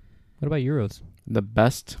 What about euros? The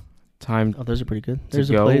best time. Oh, those are pretty good. To There's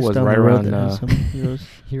a go place was down right the road around, that has some euros.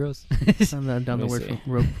 Euros. down the Let me road see.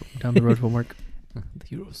 from, down the road from work. The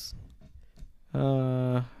euros.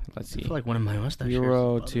 Let's I see. feel like one of my mustache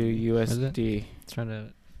Euro hairs is to bothering me. USD. It's trying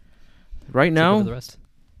to Right take over now, the rest.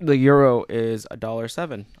 the euro is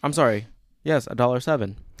 $1.07. I'm sorry. Yes,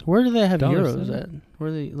 $1.07. Where do they have $1.07? euros at? Where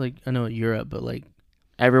are they, like, I know Europe, but like,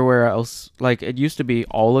 Everywhere else, like it used to be,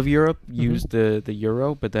 all of Europe used the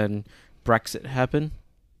euro, but then Brexit happened,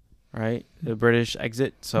 right? The British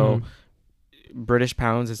exit, so British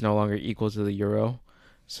pounds is no longer equal to the euro,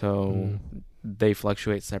 so they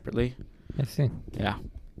fluctuate separately. I see. Yeah.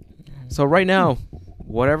 So right now,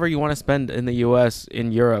 whatever you want to spend in the U.S.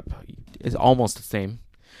 in Europe is almost the same.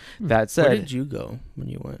 That where said, did you go when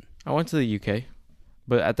you went? I went to the UK,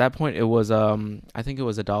 but at that point it was I think it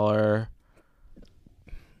was $1.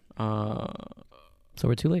 So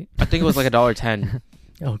we're too late. I think it was like $1.10.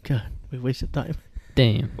 Oh god, we wasted time.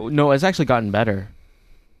 Damn. No, it's actually gotten better.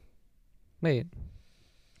 Wait.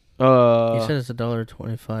 You said it's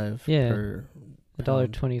 $1.25. Yeah. Per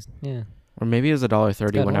 $1.20. Yeah. Or maybe it was $1.30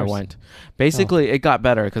 gotten when I worse. went. Basically, it got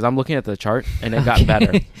better because I'm looking at the chart and it got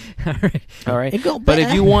better. All right. All right. It go But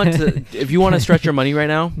if you want to stretch your money right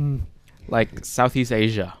now, Mm. like Southeast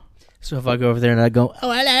Asia, So if I go over there and I go,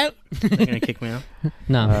 oh hello, they're gonna kick me out.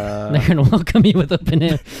 No. Uh, They're gonna welcome you with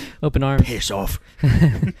open arms. Piss off.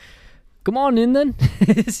 Come on in then.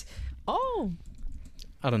 Oh.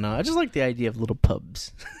 I don't know. I just like the idea of little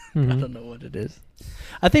pubs. I Mhm. don't know what it is.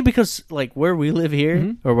 I think because like where we live here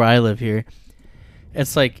Mhm. or where I live here,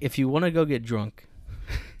 it's like if you want to go get drunk,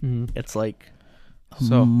 Mhm. it's like a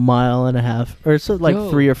So- mile and a half, or it's like Yo.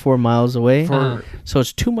 3 or 4 miles away. For- So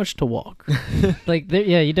it's too much to walk. Like there,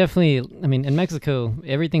 yeah, you definitely. I mean, in Mexico,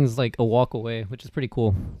 everything's like a walk away, which is pretty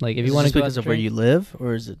cool. Like if you want to Just go because out of where to you drink- live,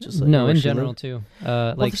 or is it just like no, where in she general live? too.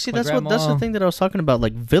 Well, Like see, my that's that's the grandma- thing that I was talking about,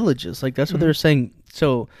 like villages. Like that's what they Mhm. were saying.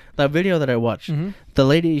 So that video that I watched, Mhm. the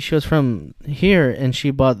lady, she was from here and she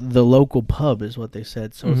bought the local pub, is what they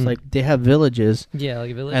said. So Mhm. it's like they have villages, Yeah,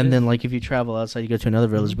 like a village. and then like if you travel outside, you go to another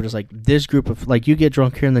village. But it's like this group of like you get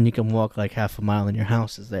drunk here, and then you can walk like half a mile, and your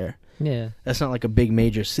house is there. yeah. That's not like a big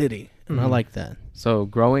major city, and I Mhm. like that. So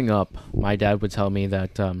growing up, my dad would tell me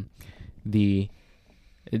that the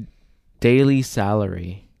daily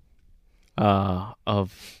salary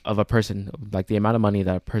of a person, like the amount of money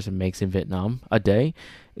that a person makes in Vietnam a day,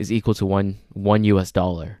 is equal to one US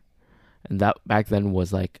dollar, and that back then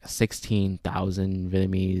was like 16,000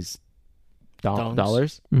 Vietnamese Dongs.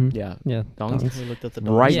 dollars. Mhm. Yeah, Yeah. dongs. dongs. We looked at the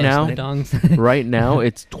Right dogs now- last night. dongs. Right now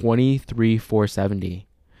it's 23,470,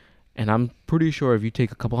 and I'm pretty sure if you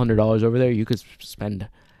take a couple $100 over there, you could spend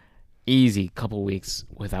easy couple weeks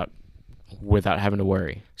without having to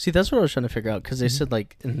worry. See, that's what I was trying to figure out because they Mhm. said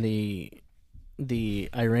like in the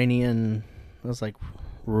Iranian, it was like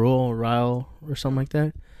rural or something like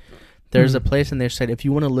that. There's a Mhm. place, and they said if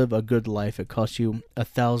you want to live a good life, it costs you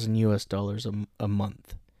 $1,000 a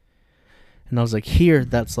month. And I was like, here,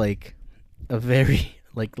 that's like a very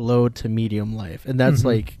like low to medium life, and that's Mhm.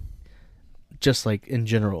 like just like in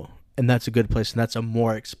general, and that's a good place, and that's a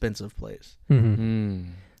more expensive place. Mhm. Hmm.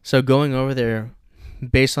 So going over there,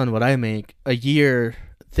 based on what I make, a year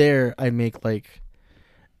there I make like,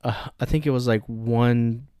 I think it was like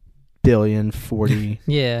 1,040,000,000.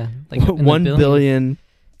 Yeah, like 1,000,000,000.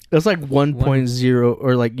 It was like 1.0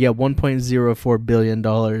 or like $1.04 billion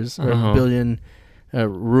or billion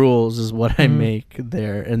rules is what I make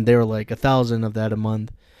there, and they were like 1,000 of that a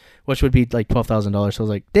month, which would be like $12,000. So I was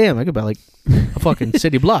like, damn, I could buy like a fucking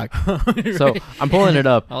city block. So I'm pulling it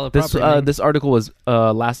up. All the This property, this article was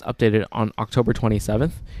last updated on October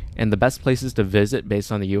 27th, and the best places to visit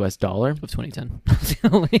based on the U.S. dollar of 2010.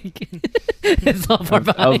 Like, it's all far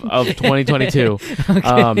behind. of 2022.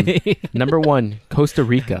 Okay. Number 1, Costa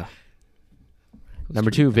Rica. Number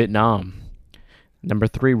 2, Vietnam. Number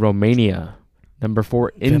 3, Romania. Number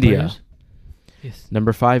 4, India. Vampires? Yes.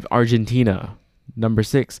 Number 5, Argentina. Number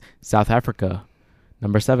 6, South Africa.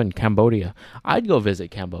 Number 7, Cambodia. I'd go visit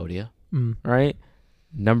Cambodia. Right.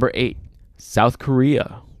 Number 8, South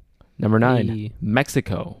Korea. Number 9, Hey.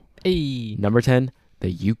 Mexico. Hey. Number 10, the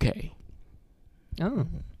UK. Oh.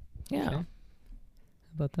 Yeah. Okay. How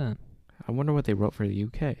about that? I wonder what they wrote for the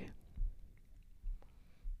UK.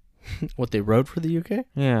 What they wrote for the UK?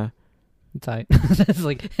 Yeah. Tight. It's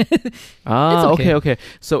like Ah, It's okay. okay.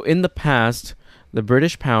 So in the past, the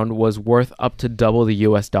British pound was worth up to double the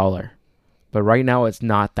US dollar. But right now it's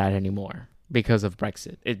not that anymore because of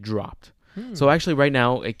Brexit. It dropped. So actually right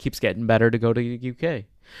now it keeps getting better to go to the UK,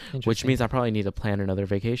 which means I probably need to plan another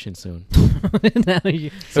vacation soon. now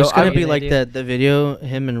you, So it's gonna I- be like the video.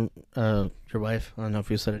 Him and your wife. I don't know if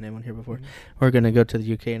you said her name on here before. We're gonna go to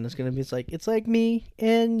the UK, and it's gonna be it's like me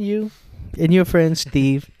and you and your friend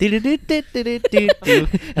Steve. Do-do-do-do-do-do-do.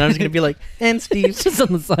 And I'm just gonna be like, and Steve. it's just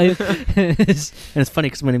on the side. And it's funny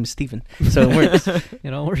because my name is Steven, so it works.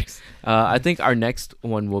 It all works. I think our next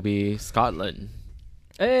one will be Scotland.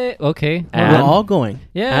 Okay. And- We're all going.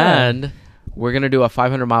 Yeah. And we're going to do a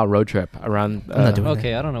 500-mile road trip around... I'm not doing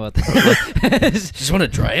Okay, I don't know about that. Just want to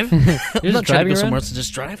drive? I'm You're not just trying to driving go somewhere around? else to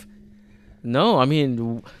just drive. No, I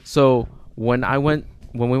mean, so when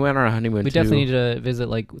we went on our honeymoon We definitely need to visit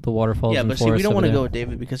like the waterfalls. Yeah, and but see, we forests don't want over to go there. with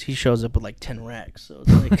David because he shows up with like 10 racks. So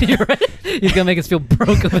it's like, You're right. He's gonna make us feel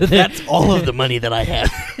broke over there. that's all of the money that I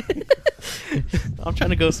have. I'm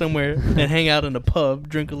trying to go somewhere and hang out in a pub,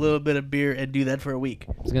 drink a little bit of beer, and do that for a week.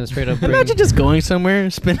 He's gonna straight up bring. Imagine just going somewhere,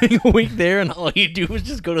 spending a week there, and all you do is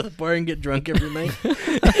just go to the bar and get drunk every night.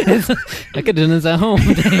 I could do this at home.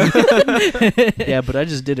 Yeah, but I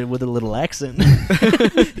just did it with a little accent.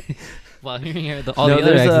 While you're here, all No, the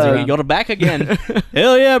other there's accents a- around. You're back again.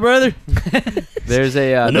 Hell yeah, brother. There's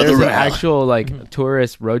a Another there's an round. actual like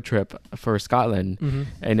tourist road trip for Scotland, Mhm.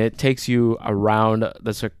 and it takes you around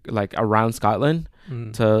around Scotland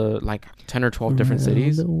to like 10 or 12 different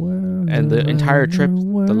cities, and the entire trip,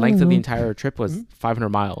 the length of the entire trip was 500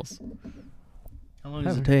 miles. How long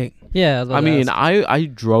does it take? Yeah, was about I to mean, ask. I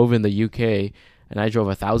drove in the UK, and I drove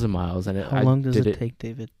 1,000 miles, and How I long does did it take,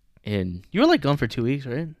 David? in. You were like gone for 2 weeks,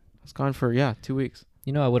 right? I was gone for 2 weeks.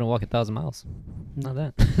 You know, I wouldn't walk 1,000 miles. Not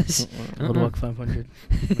that. I would walk 500,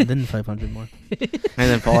 and then 500 more, And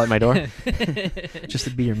then fall at my door. just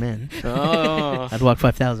to be your man. Oh, I'd walk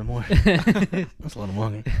 5,000 more. That's a lot of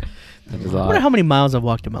walking. that was a I wonder lot. how many miles I've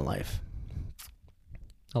walked in my life.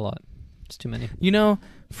 A lot. It's too many. You know,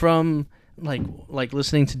 from like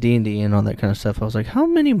listening to D&D and all that kind of stuff, I was like, how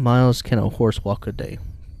many miles can a horse walk a day?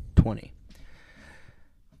 20.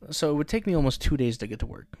 So it would take me almost 2 days to get to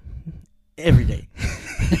work. Every day.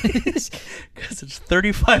 Because it's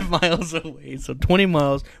 35 miles away. So 20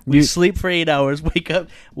 miles. We You- sleep for 8 hours, wake up,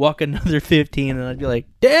 walk another 15, and I'd be like,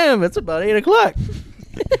 damn, it's about 8 o'clock.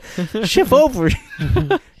 Shift over.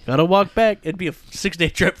 Gotta walk back. It'd be a 6-day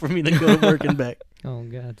trip for me to go to work and back. Oh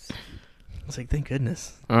God. I was like, thank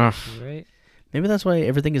goodness. Ugh. Right. Maybe that's why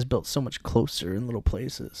everything is built so much closer in little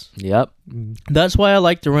places. Yep. That's why I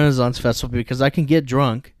like the Renaissance Festival, because I can get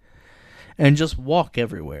drunk and just walk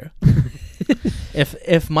everywhere.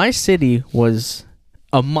 If my city was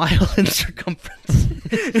a mile in circumference,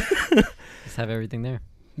 Just have everything there.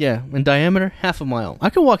 yeah, in diameter, half a mile. I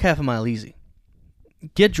can walk half a mile easy.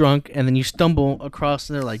 Get drunk, and then you stumble across,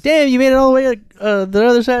 and they're like, damn, you made it all the way to the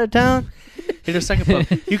other side of town? Hit a second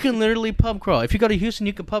pub. You can literally pub crawl. If you go to Houston,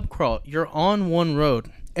 you can pub crawl. You're on one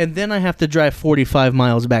road, and then I have to drive 45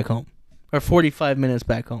 miles back home, or 45 minutes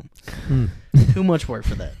back home. Too much work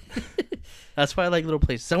for that. That's why I like little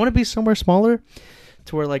places. I want to be somewhere smaller,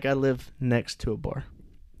 to where like I live next to a bar.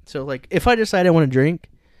 So like if I decide I want to drink,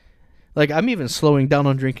 like I'm even slowing down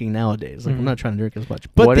on drinking nowadays. Like I'm not trying to drink as much.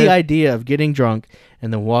 But What the if- idea of getting drunk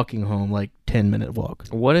and then walking home, like 10-minute walk.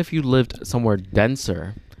 What if you lived somewhere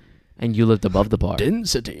denser, and you lived above the bar?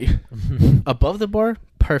 Density. Above the bar,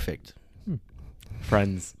 perfect.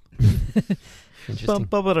 Friends. Interesting.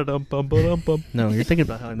 No, you're thinking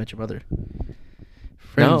about How I Met Your Mother.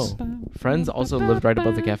 Friends. No, Friends also lived right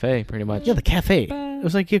above the cafe, pretty much. Yeah, the cafe. It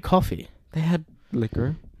was like get coffee. They had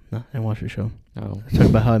liquor. No, I didn't watch the show. No. I talking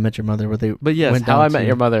about How I Met Your Mother, where they. But yes, went How down I Met to-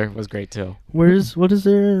 Your Mother was great too. What is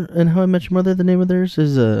there in How I Met Your Mother? The name of theirs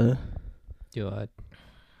is Yo,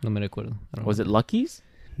 no me recuerdo. I don't Was know. it Lucky's?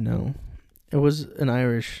 no, it was an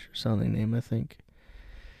Irish sounding name, I think.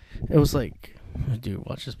 It was like, dude,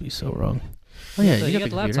 watch this be so wrong. Oh yeah, So you you got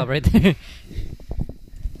got the computer. laptop right there.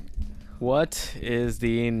 What is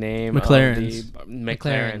the name McLaren's. of the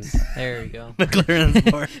McLaren's? There we go.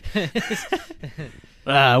 McLaren's bar.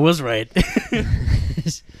 I was right.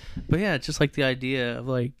 But yeah, it's just like the idea of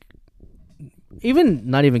like, even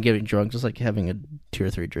not even getting drunk, just like having 2 or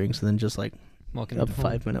 3 drinks and then just like Walking a home.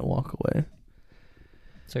 5-minute walk away.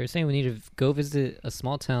 So you're saying we need to go visit a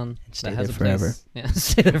small town Stay that has there a forever. place? Yeah,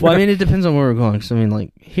 stay there Well, I forever. mean, it depends on where we're going. Cause I mean,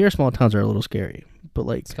 like here, small towns are a little scary, but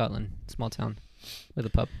like Scotland, small town with a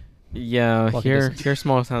pub. Yeah, Walking here distance.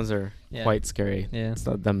 small towns are Yeah. quite scary. Yeah. It's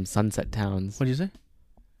them sunset towns. what do you say?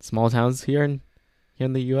 Small towns here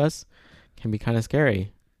in the U.S. can be kind of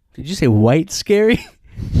scary. Did you say white scary?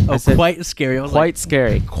 I Oh, said quite scary. I was Quite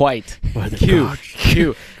scary. Quite. like, Q.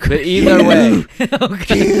 Q. But either way.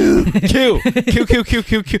 Q.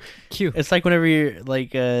 Q. It's like whenever you're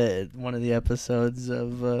like one of the episodes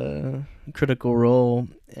of Critical Role,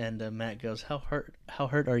 and Matt goes, "How hurt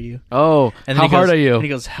are you?" Oh, And how he goes, hard are And he you?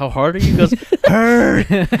 goes, "How hard are you?" He goes, "Hurt,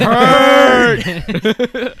 Hurt.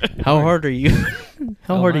 How hard are you?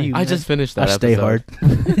 How hard are you?" I man? just finished I that stay episode. hard.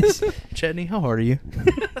 Chetney, how hard are you?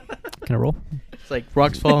 Can I roll? It's like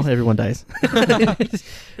rocks fall, everyone dies.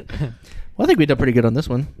 Well, I think we done pretty good on this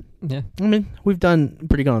one. Yeah. I mean, we've done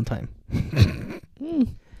pretty good on time.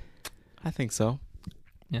 I think so.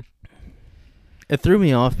 It threw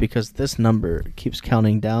me off because this number keeps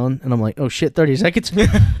counting down, and I'm like, oh shit, 30 seconds.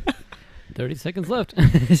 30 seconds left.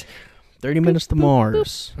 30 minutes to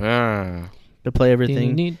Mars. Ah. To play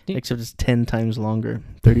everything, except it's 10 times longer.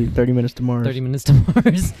 30 minutes to Mars. 30 minutes to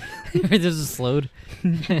Mars. This is slowed.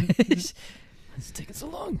 It's taking so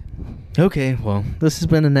long. Okay, well, this has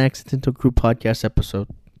been an Accidental Crew podcast episode.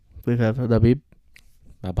 We have Dabib,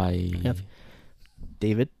 Bye-bye. Yep.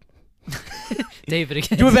 David. David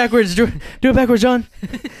again. Do it backwards. Do it backwards, John.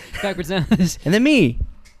 Backwards now. And then me,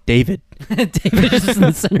 David. David just in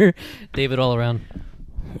the center. David all around.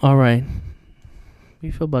 All right. How do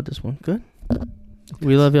you feel about this one? Good?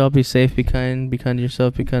 We love y'all. Be safe. Be kind. Be kind to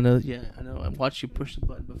yourself. Be kind of... Yeah, I know. I watched you push the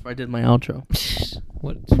button before I did my outro.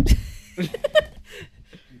 What?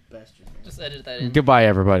 Just edit that in. Goodbye,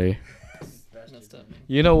 everybody. Messed up.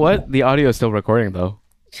 You know what? The audio is still recording, though.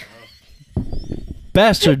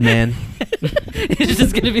 Bastard, man. It's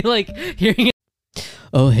just gonna be like hearing it.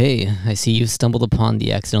 Oh hey, I see you stumbled upon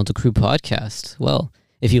the Accidental Crew podcast. Well,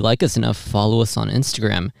 if you like us enough, follow us on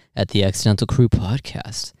Instagram at the Accidental Crew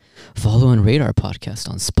Podcast. Follow and rate our podcast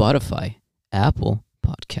on Spotify, Apple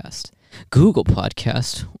Podcast, Google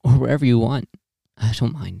Podcast, or wherever you want. I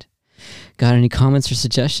don't mind. Got any comments or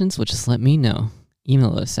suggestions? Well, just let me know.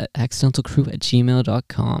 Email us at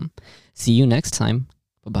accidentalcrew@gmail.com. See you next time.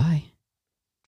 Bye-bye.